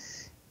that.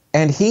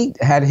 And he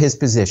had his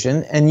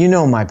position, and you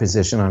know my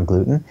position on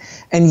gluten.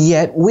 And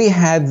yet we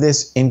had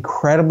this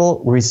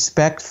incredible,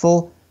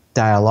 respectful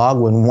dialogue.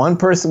 When one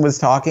person was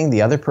talking,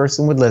 the other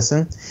person would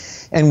listen.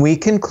 And we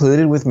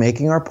concluded with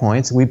making our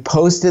points. We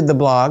posted the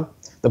blog,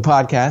 the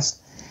podcast.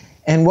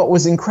 And what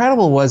was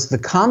incredible was the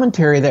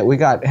commentary that we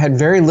got had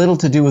very little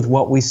to do with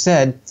what we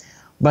said,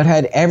 but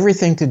had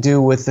everything to do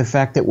with the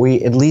fact that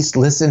we at least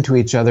listened to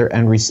each other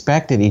and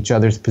respected each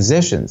other's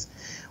positions,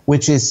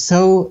 which is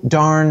so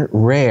darn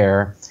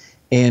rare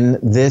in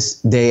this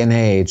day and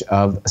age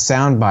of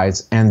sound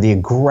bites and the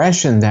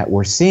aggression that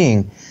we're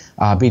seeing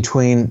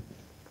between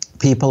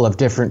people of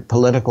different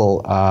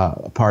political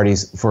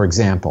parties, for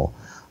example,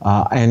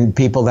 and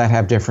people that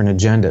have different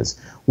agendas.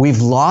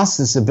 We've lost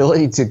this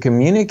ability to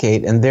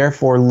communicate and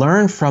therefore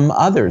learn from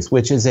others,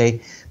 which is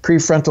a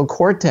prefrontal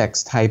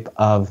cortex type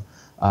of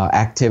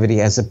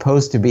activity, as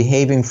opposed to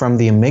behaving from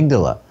the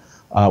amygdala,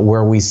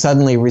 where we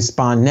suddenly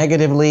respond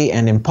negatively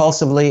and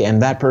impulsively, and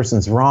that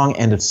person's wrong,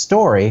 end of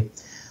story.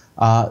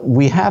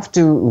 We have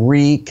to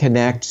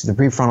reconnect the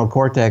prefrontal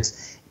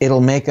cortex.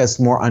 It'll make us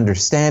more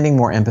understanding,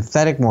 more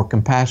empathetic, more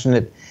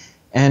compassionate,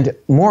 and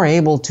more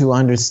able to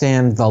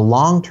understand the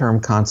long-term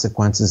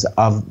consequences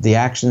of the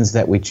actions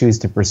that we choose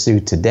to pursue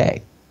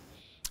today.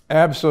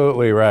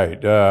 Absolutely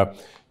right.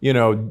 You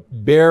know,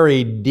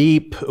 buried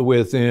deep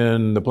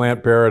within the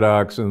plant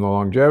paradox and the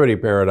longevity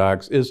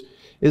paradox is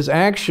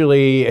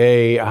actually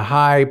a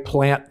high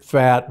plant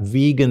fat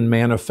vegan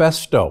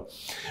manifesto.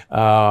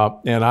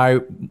 And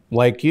I,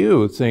 like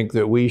you, think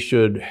that we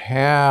should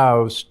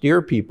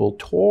steer people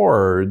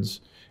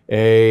towards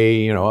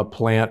a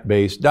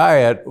plant-based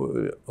diet,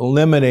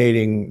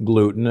 eliminating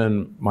gluten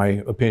and,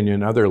 my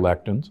opinion, other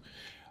lectins.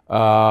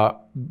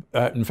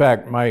 In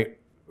fact,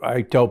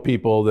 I tell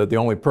people that the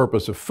only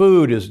purpose of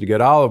food is to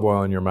get olive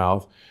oil in your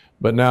mouth.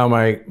 But now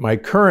my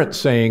current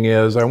saying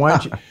is, I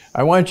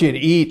want you to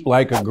eat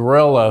like a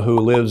gorilla who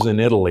lives in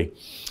Italy,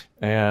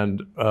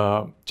 and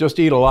just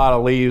eat a lot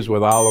of leaves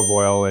with olive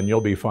oil, and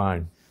you'll be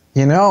fine.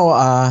 You know,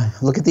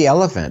 look at the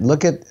elephant.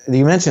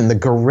 You mentioned the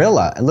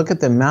gorilla, and look at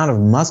the amount of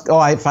muscle.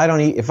 Oh,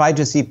 if I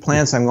just eat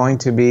plants, I'm going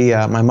to be,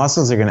 my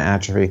muscles are going to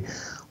atrophy.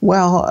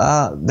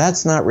 Well,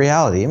 that's not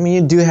reality. I mean,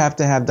 you do have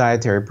to have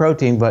dietary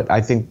protein, but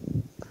I think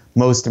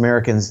most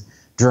Americans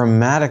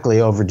dramatically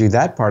overdo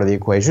that part of the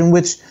equation,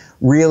 which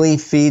really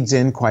feeds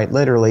in quite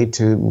literally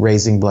to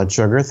raising blood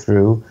sugar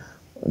through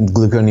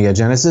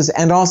gluconeogenesis,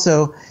 and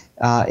also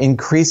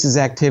increases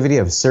activity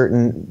of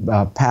certain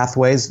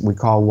pathways. We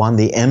call one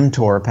the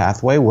mTOR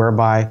pathway,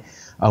 whereby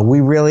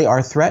we really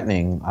are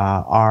threatening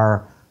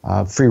our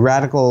free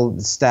radical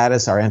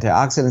status, our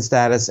antioxidant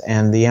status,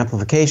 and the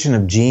amplification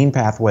of gene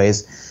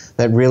pathways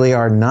that really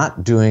are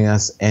not doing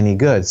us any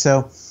good.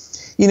 So,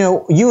 you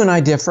know, you and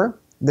I differ.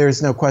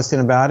 There's no question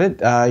about it.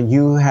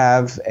 You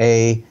have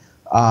a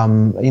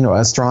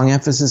strong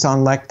emphasis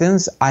on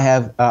lectins.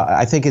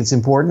 I think it's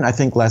important. I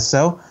think less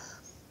so.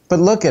 But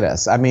look at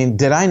us. I mean,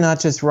 did I not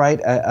just write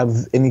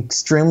an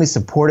extremely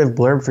supportive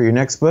blurb for your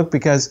next book?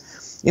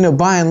 Because, you know,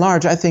 by and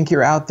large, I think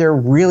you're out there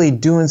really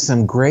doing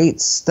some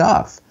great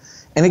stuff.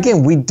 And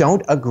again, we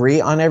don't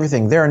agree on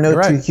everything. There are no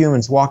two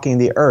humans walking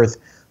the earth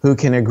who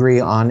can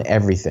agree on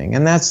everything.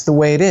 And that's the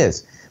way it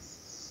is.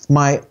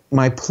 My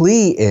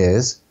plea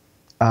is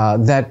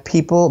that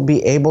people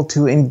be able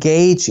to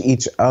engage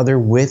each other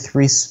with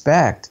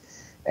respect.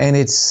 And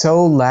it's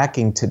so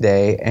lacking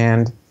today.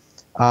 And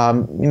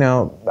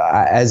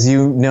as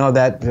you know,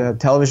 that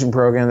television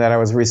program that I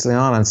was recently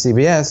on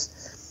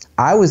CBS,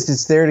 I was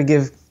just there to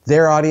give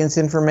their audience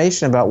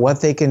information about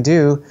what they can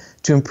do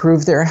to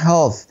improve their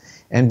health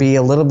and be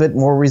a little bit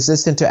more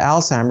resistant to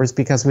Alzheimer's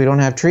because we don't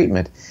have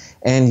treatment.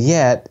 And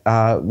yet,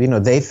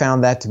 they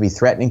found that to be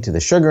threatening to the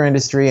sugar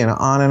industry and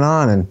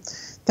on. And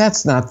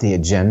that's not the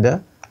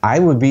agenda. I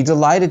would be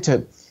delighted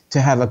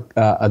to have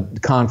a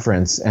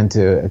conference and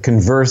to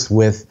converse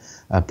with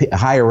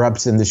higher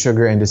ups in the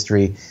sugar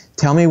industry.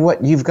 Tell me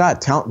what you've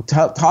got.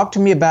 Talk to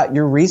me about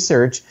your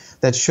research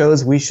that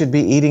shows we should be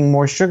eating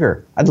more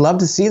sugar. I'd love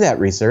to see that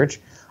research.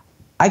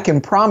 I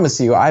can promise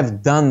you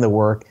I've done the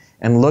work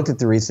and looked at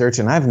the research,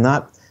 and I've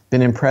not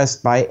been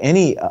impressed by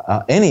any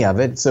of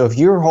it. So if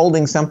you're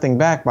holding something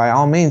back, by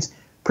all means,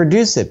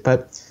 produce it.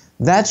 But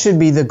that should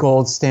be the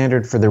gold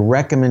standard for the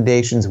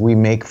recommendations we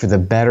make for the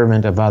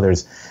betterment of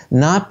others,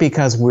 not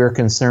because we're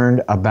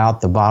concerned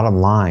about the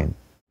bottom line.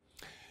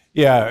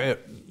 Yeah,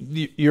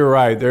 you're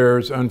right.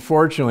 There's,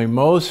 unfortunately,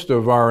 most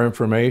of our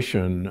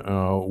information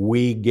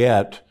we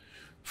get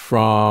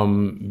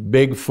from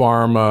big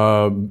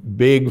pharma,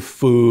 big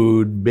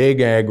food,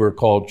 big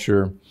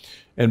agriculture,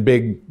 and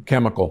big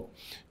chemical.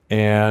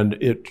 And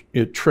it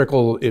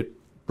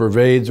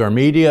pervades our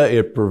media,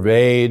 it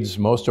pervades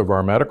most of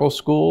our medical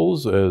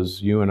schools,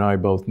 as you and I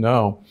both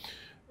know.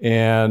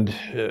 And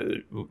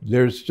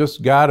there's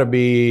just got to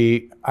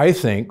be, I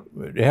think,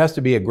 it has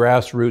to be a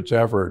grassroots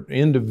effort.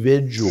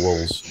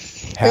 Individuals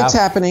have, it's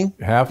happening.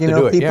 Have to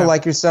do it. People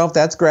like yourself,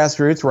 that's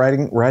grassroots,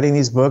 writing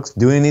these books,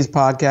 doing these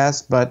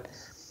podcasts. But,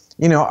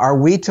 are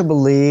we to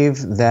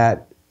believe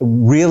that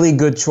really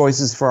good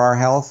choices for our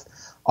health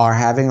are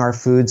having our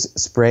foods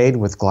sprayed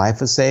with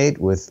glyphosate,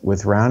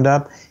 with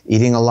Roundup,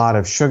 eating a lot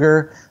of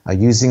sugar,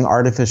 using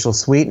artificial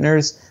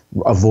sweeteners,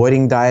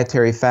 avoiding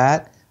dietary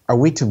fat. Are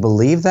we to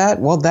believe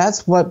that? Well,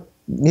 that's what,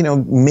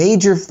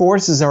 major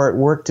forces are at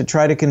work to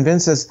try to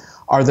convince us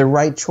are the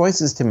right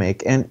choices to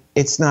make, and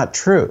it's not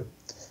true.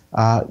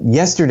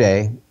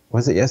 Yesterday,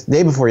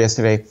 day before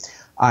yesterday,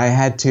 I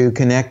had to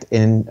connect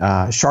in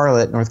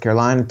Charlotte, North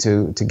Carolina,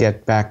 to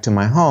get back to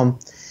my home,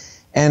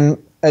 and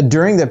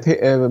during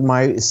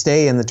my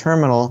stay in the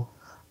terminal,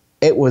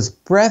 it was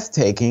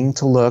breathtaking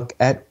to look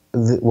at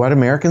what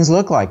Americans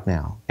look like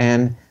now,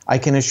 and I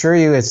can assure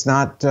you it's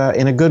not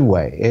in a good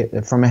way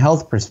from a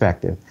health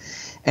perspective.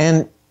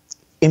 And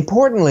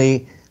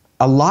importantly,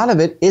 a lot of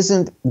it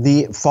isn't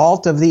the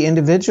fault of the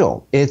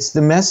individual. It's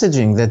the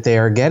messaging that they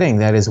are getting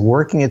that is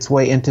working its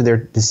way into their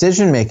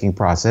decision-making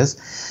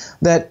process,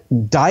 that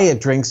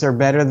diet drinks are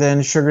better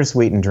than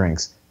sugar-sweetened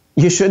drinks.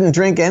 You shouldn't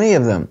drink any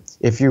of them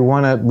if you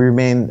want to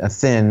remain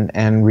thin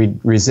and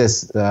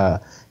resist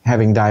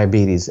having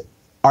diabetes.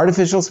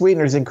 Artificial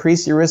sweeteners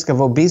increase your risk of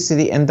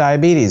obesity and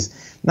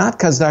diabetes. Not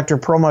because Dr.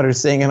 Perlmutter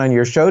is saying it on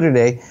your show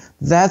today.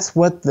 That's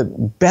what the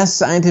best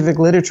scientific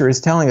literature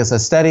is telling us. A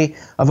study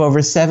of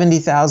over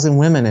 70,000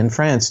 women in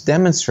France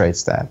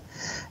demonstrates that.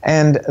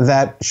 And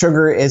that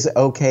sugar is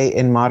okay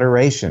in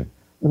moderation.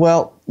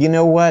 Well, you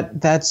know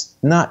what? That's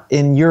not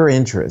in your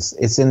interest.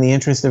 It's in the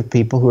interest of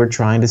people who are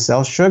trying to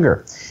sell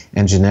sugar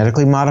and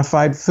genetically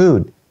modified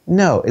food.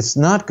 No, it's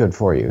not good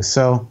for you.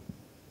 So,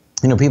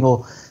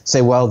 people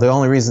say, well, the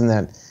only reason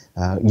that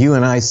you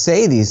and I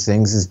say these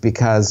things is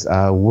because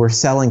we're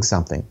selling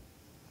something.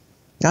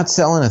 Not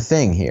selling a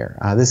thing here.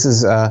 This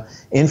is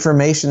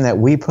information that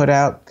we put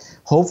out,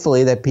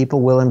 hopefully that people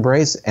will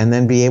embrace and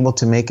then be able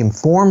to make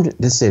informed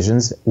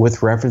decisions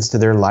with reference to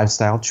their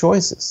lifestyle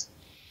choices.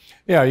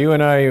 Yeah, you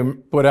and I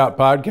put out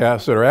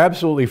podcasts that are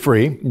absolutely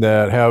free,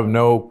 that have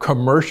no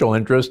commercial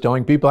interest,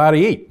 telling people how to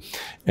eat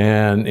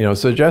and,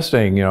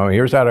 suggesting,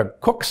 here's how to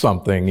cook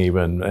something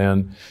even.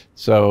 And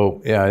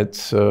so, yeah,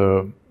 it's,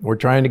 we're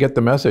trying to get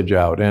the message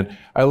out. And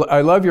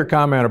I love your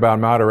comment about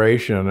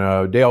moderation.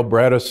 Dale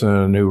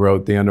Bredesen, who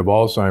wrote The End of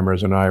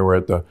Alzheimer's, and I were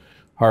at the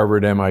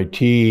Harvard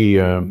MIT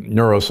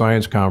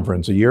neuroscience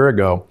conference a year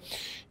ago.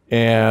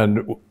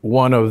 And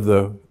one of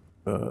the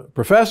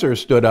professor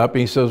stood up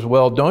and he says,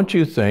 well, don't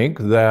you think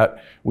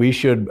that we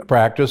should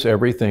practice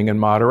everything in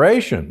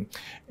moderation?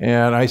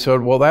 And I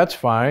said, well, that's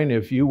fine.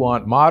 If you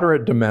want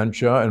moderate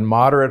dementia and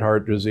moderate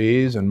heart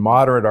disease and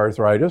moderate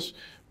arthritis,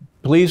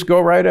 please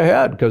go right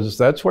ahead, because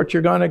that's what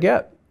you're going to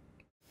get.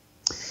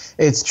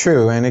 It's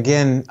true. And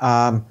again,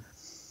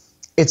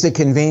 it's a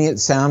convenient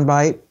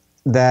soundbite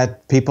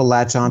that people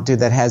latch onto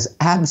that has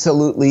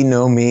absolutely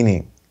no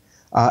meaning.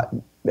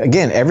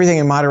 Again, everything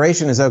in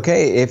moderation is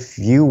okay if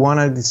you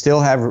want to still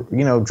have,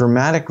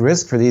 dramatic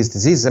risk for these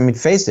diseases. I mean,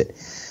 face it,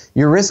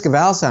 your risk of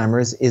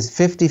Alzheimer's is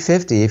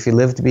 50-50 if you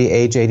live to be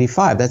age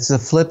 85. That's the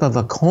flip of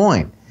a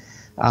coin.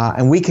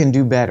 And we can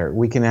do better.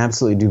 We can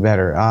absolutely do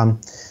better.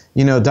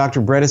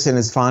 Dr. Bredesen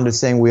is fond of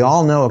saying we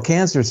all know a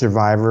cancer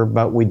survivor,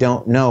 but we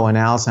don't know an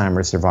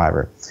Alzheimer's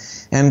survivor.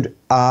 And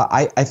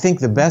I think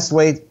the best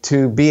way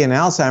to be an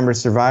Alzheimer's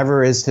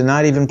survivor is to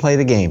not even play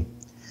the game.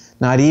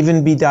 Not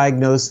even be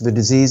diagnosed with the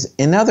disease.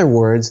 In other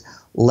words,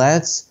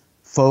 let's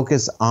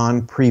focus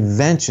on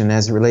prevention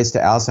as it relates to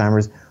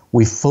Alzheimer's.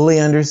 We fully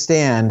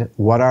understand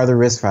what are the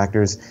risk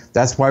factors.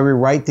 That's why we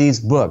write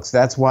these books.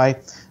 That's why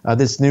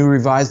this new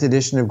revised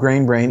edition of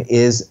Grain Brain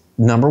is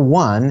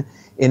 #1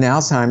 in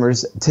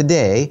Alzheimer's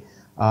today,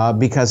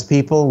 because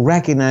people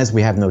recognize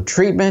we have no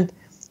treatment,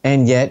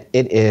 and yet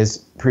it is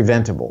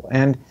preventable.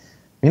 And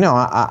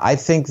I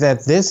think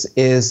that this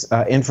is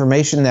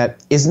information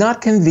that is not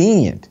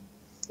convenient.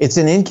 It's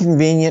an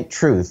inconvenient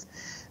truth,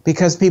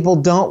 because people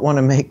don't want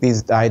to make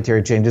these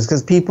dietary changes,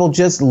 because people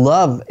just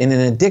love, in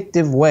an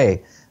addictive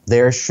way,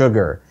 their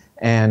sugar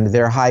and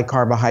their high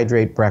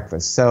carbohydrate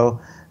breakfast.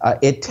 So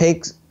it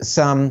takes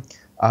some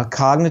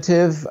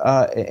cognitive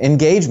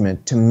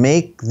engagement to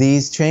make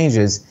these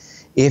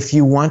changes if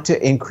you want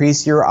to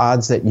increase your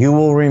odds that you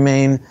will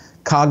remain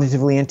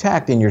cognitively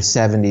intact in your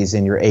 70s,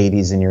 in your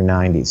 80s, in your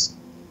 90s.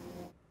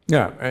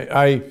 Yeah,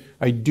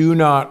 I do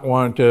not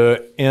want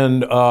to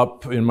end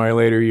up in my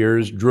later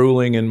years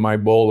drooling in my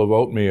bowl of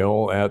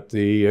oatmeal at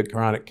the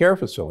chronic care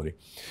facility.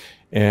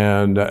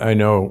 And I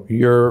know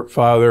your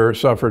father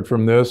suffered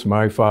from this.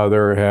 My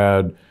father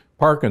had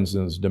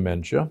Parkinson's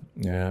dementia,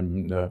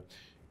 and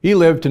he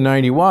lived to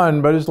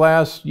 91, but his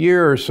last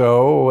year or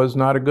so was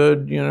not a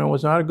good,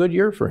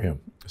 year for him.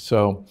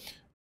 So.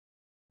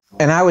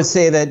 And I would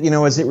say that,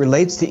 as it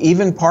relates to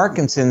even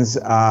Parkinson's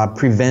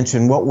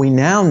prevention, what we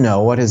now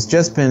know, what has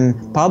just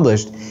been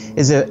published,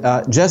 is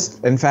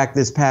in fact,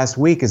 this past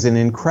week is an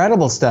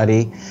incredible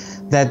study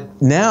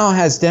that now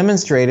has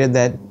demonstrated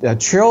that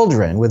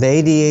children with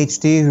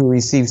ADHD who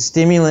receive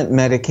stimulant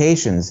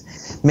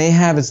medications may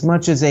have as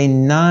much as a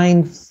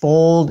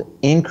 9-fold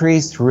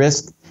increased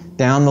risk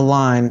down the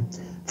line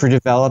for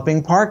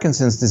developing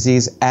Parkinson's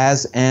disease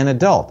as an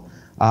adult.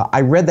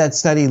 I read that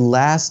study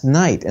last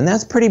night, and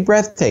that's pretty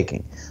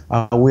breathtaking.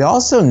 We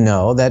also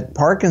know that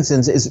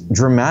Parkinson's is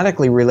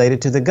dramatically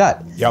related to the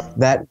gut. Yep.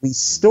 That we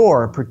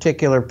store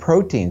particular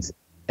proteins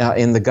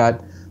in the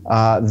gut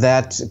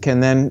that can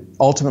then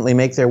ultimately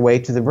make their way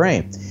to the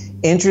brain.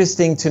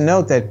 Interesting to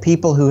note that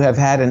people who have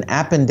had an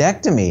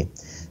appendectomy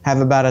have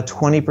about a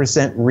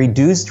 20%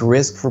 reduced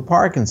risk for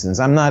Parkinson's.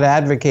 I'm not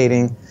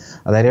advocating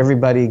that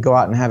everybody go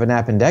out and have an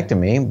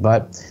appendectomy,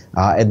 but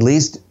at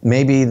least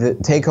maybe the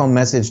take-home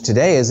message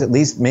today is at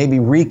least maybe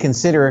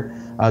reconsider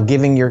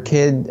giving your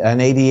kid an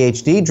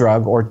ADHD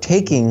drug or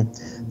taking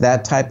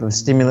that type of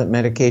stimulant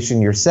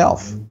medication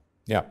yourself.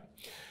 Yeah.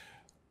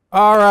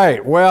 All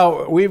right.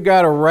 Well, we've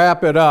got to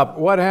wrap it up.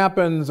 What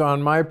happens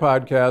on my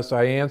podcast,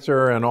 I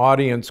answer an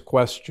audience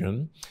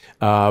question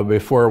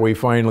before we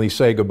finally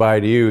say goodbye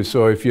to you.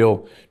 So if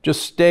you'll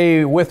just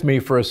stay with me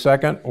for a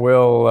second,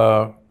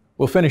 we'll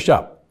finish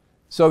up.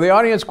 So the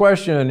audience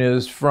question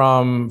is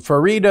from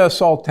Farida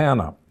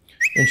Sultana,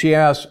 and she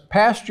asks,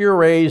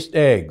 pasture-raised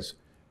eggs,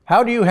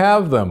 how do you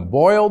have them?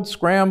 Boiled,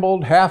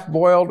 scrambled,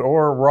 half-boiled,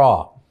 or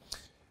raw?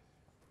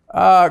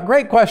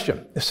 Great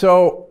question.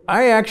 So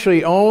I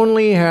actually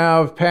only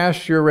have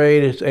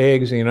pasture-raised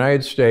eggs in the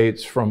United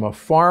States from a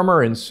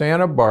farmer in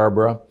Santa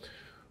Barbara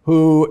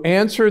who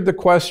answered the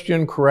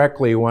question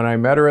correctly when I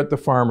met her at the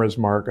farmer's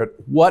market,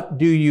 what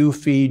do you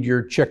feed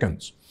your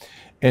chickens?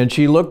 And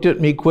she looked at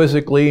me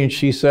quizzically and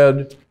she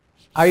said,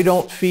 I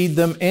don't feed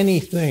them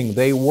anything.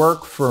 They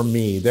work for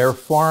me. They're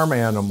farm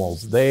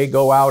animals. They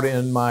go out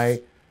in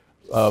my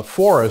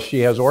forest. She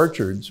has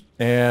orchards,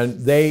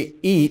 and they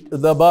eat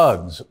the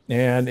bugs.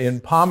 And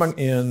in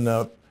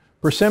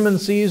persimmon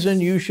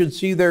season, you should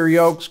see their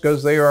yolks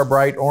because they are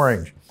bright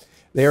orange.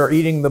 They are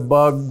eating the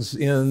bugs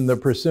in the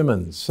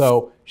persimmons.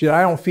 So she said,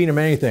 I don't feed them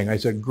anything. I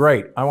said,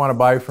 great, I want to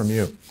buy from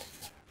you.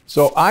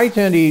 So I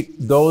tend to eat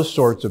those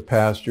sorts of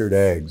pastured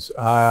eggs.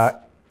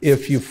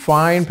 If you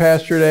find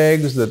pastured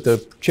eggs that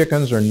the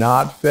chickens are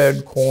not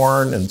fed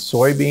corn and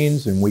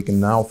soybeans, and we can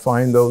now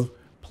find those,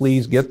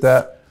 please get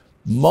that.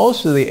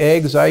 Most of the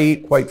eggs I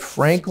eat, quite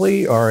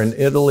frankly, are in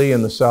Italy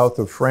and the south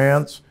of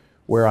France,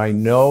 where I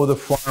know the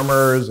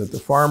farmers at the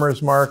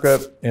farmer's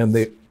market, and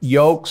the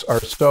yolks are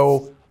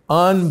so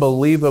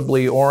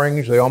unbelievably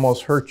orange, they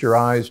almost hurt your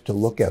eyes to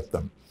look at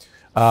them.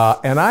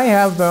 And I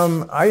have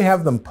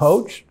them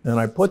poached, and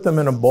I put them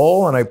in a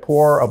bowl, and I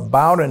pour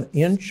about an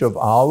inch of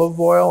olive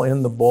oil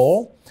in the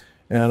bowl,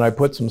 and I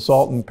put some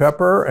salt and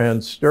pepper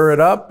and stir it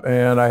up,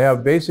 and I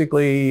have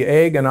basically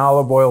egg and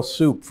olive oil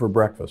soup for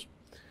breakfast.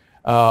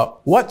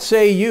 What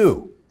say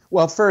you?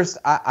 Well, first,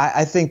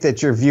 I think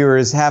that your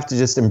viewers have to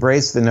just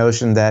embrace the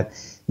notion that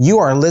you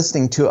are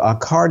listening to a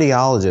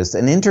cardiologist,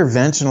 an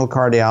interventional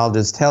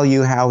cardiologist, tell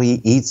you how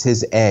he eats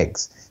his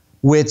eggs,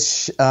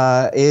 which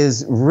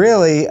is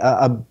really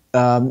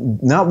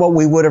not what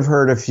we would have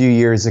heard a few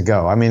years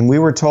ago. I mean, we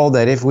were told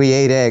that if we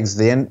ate eggs,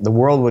 the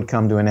world would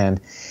come to an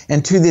end.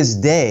 And to this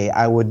day,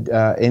 I would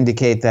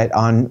indicate that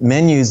on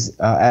menus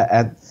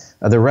at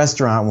the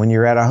restaurant, when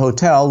you're at a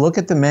hotel, look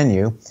at the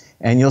menu,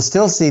 and you'll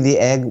still see the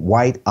egg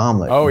white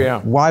omelet. Oh, yeah.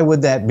 Why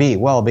would that be?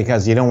 Well,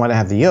 because you don't want to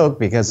have the yolk,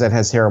 because that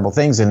has terrible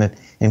things in it,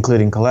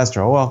 including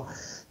cholesterol. Well,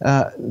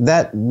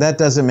 that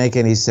doesn't make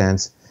any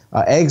sense.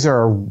 Eggs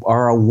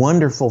are a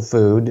wonderful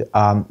food.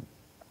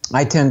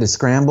 I tend to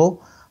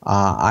scramble,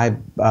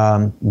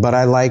 but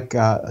I like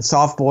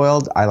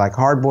soft-boiled. I like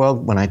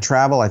hard-boiled. When I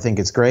travel, I think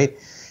it's great.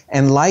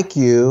 And like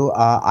you,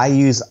 I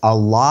use a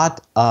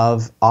lot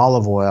of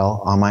olive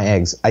oil on my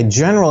eggs. I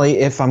generally,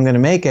 if I'm going to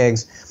make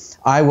eggs,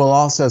 I will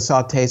also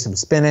saute some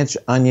spinach,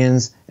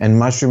 onions, and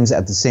mushrooms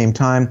at the same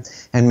time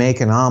and make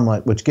an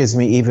omelet, which gives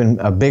me even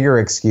a bigger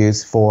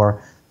excuse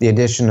for the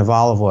addition of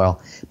olive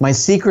oil. My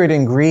secret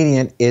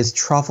ingredient is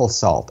truffle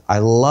salt. I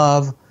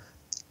love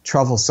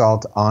truffle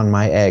salt on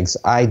my eggs.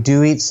 I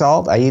do eat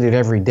salt. I eat it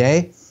every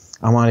day.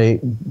 I'm on a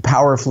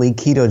powerfully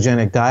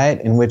ketogenic diet,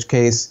 in which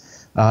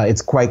case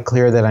it's quite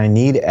clear that I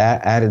need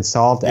added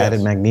salt, yes,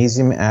 added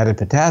magnesium, added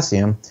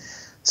potassium.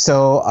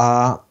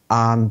 So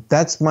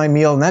that's my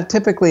meal, and that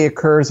typically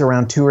occurs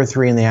around 2 or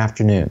 3 in the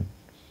afternoon.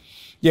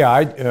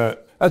 Yeah,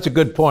 that's a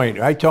good point.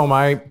 I tell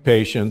my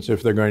patients,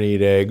 if they're going to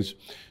eat eggs,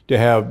 to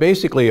have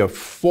basically a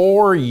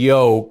 4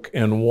 yolk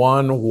and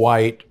 1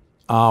 white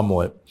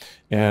omelet,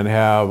 and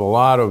have a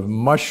lot of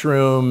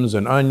mushrooms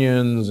and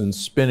onions and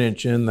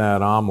spinach in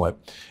that omelet.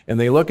 And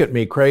they look at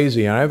me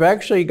crazy, and I've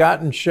actually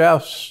gotten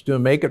chefs to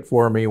make it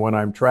for me when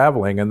I'm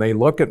traveling, and they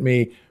look at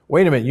me,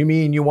 wait a minute, you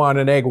mean you want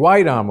an egg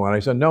white omelet? I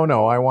said,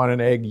 no, I want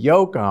an egg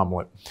yolk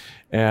omelet.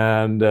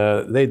 And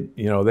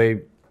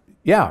the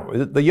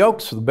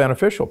yolk's the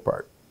beneficial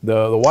part.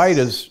 The white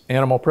is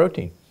animal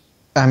protein.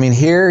 I mean,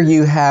 here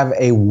you have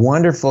a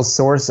wonderful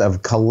source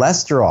of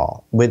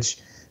cholesterol, which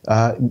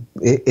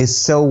is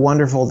so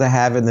wonderful to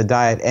have in the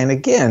diet. And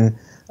again,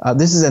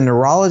 this is a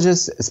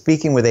neurologist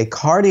speaking with a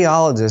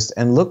cardiologist,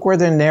 and look where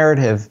the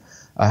narrative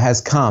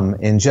has come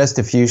in just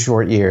a few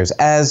short years.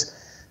 As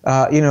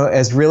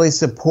as really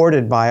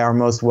supported by our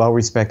most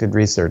well-respected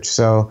research.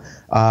 So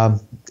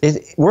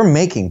we're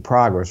making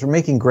progress. We're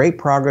making great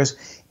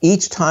progress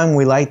each time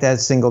we light that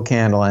single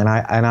candle, and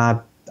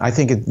I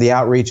think the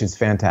outreach is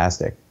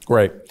fantastic.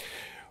 Great.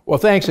 Well,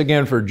 thanks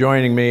again for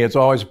joining me. It's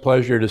always a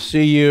pleasure to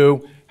see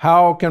you.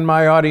 How can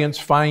my audience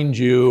find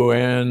you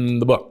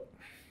and the book?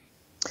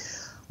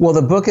 Well,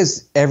 the book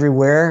is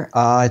everywhere.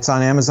 It's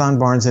on Amazon,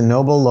 Barnes &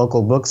 Noble,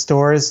 local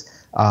bookstores.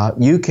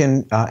 You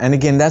can, and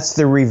again, that's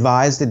the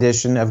revised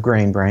edition of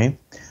Grain Brain.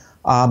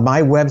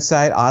 My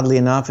website, oddly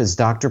enough, is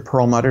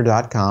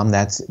drperlmutter.com.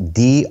 That's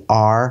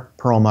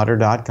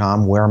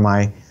drperlmutter.com, where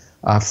my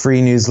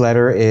free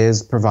newsletter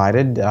is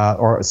provided,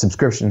 or a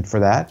subscription for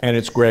that. And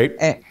it's great.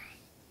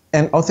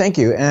 And oh, thank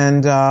you.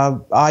 And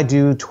I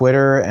do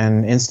Twitter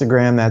and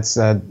Instagram. That's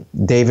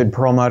David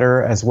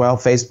Perlmutter as well.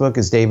 Facebook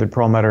is David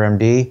Perlmutter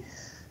MD.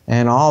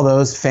 And all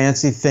those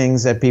fancy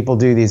things that people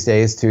do these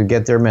days to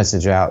get their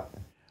message out.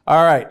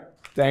 All right.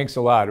 Thanks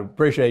a lot.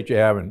 Appreciate you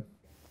having.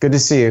 Good to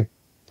see you.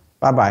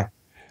 Bye-bye.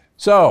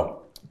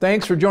 So,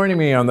 thanks for joining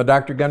me on the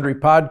Dr. Gundry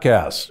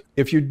podcast.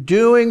 If you're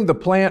doing the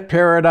Plant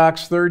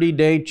Paradox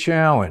 30-Day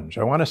Challenge,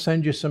 I want to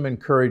send you some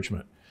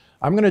encouragement.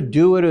 I'm going to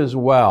do it as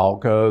well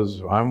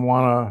because I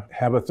want to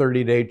have a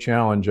 30-day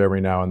challenge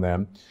every now and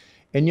then.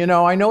 And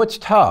I know it's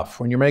tough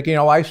when you're making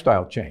a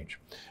lifestyle change,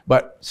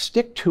 but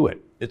stick to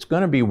it. It's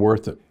going to be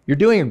worth it. You're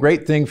doing a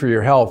great thing for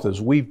your health,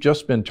 as we've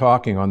just been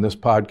talking on this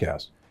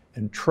podcast.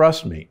 And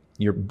trust me,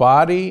 your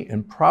body,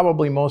 and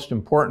probably most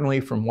importantly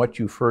from what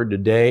you've heard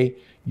today,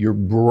 your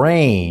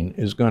brain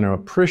is going to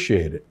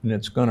appreciate it, and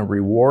it's going to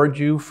reward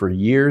you for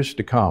years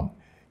to come.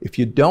 If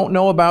you don't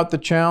know about the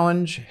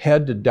challenge,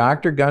 head to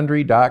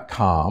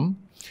drgundry.com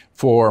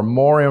for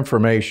more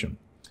information.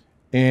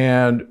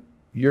 And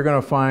you're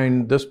going to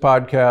find this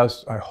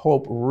podcast, I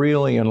hope,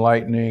 really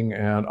enlightening,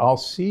 and I'll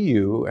see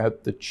you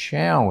at the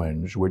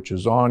challenge, which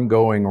is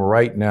ongoing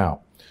right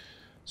now.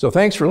 So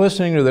thanks for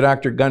listening to the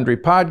Dr. Gundry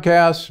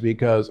podcast,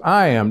 because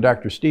I am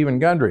Dr. Stephen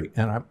Gundry,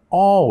 and I'm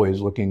always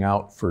looking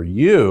out for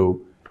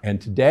you, and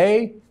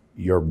today,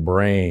 your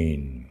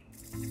brain.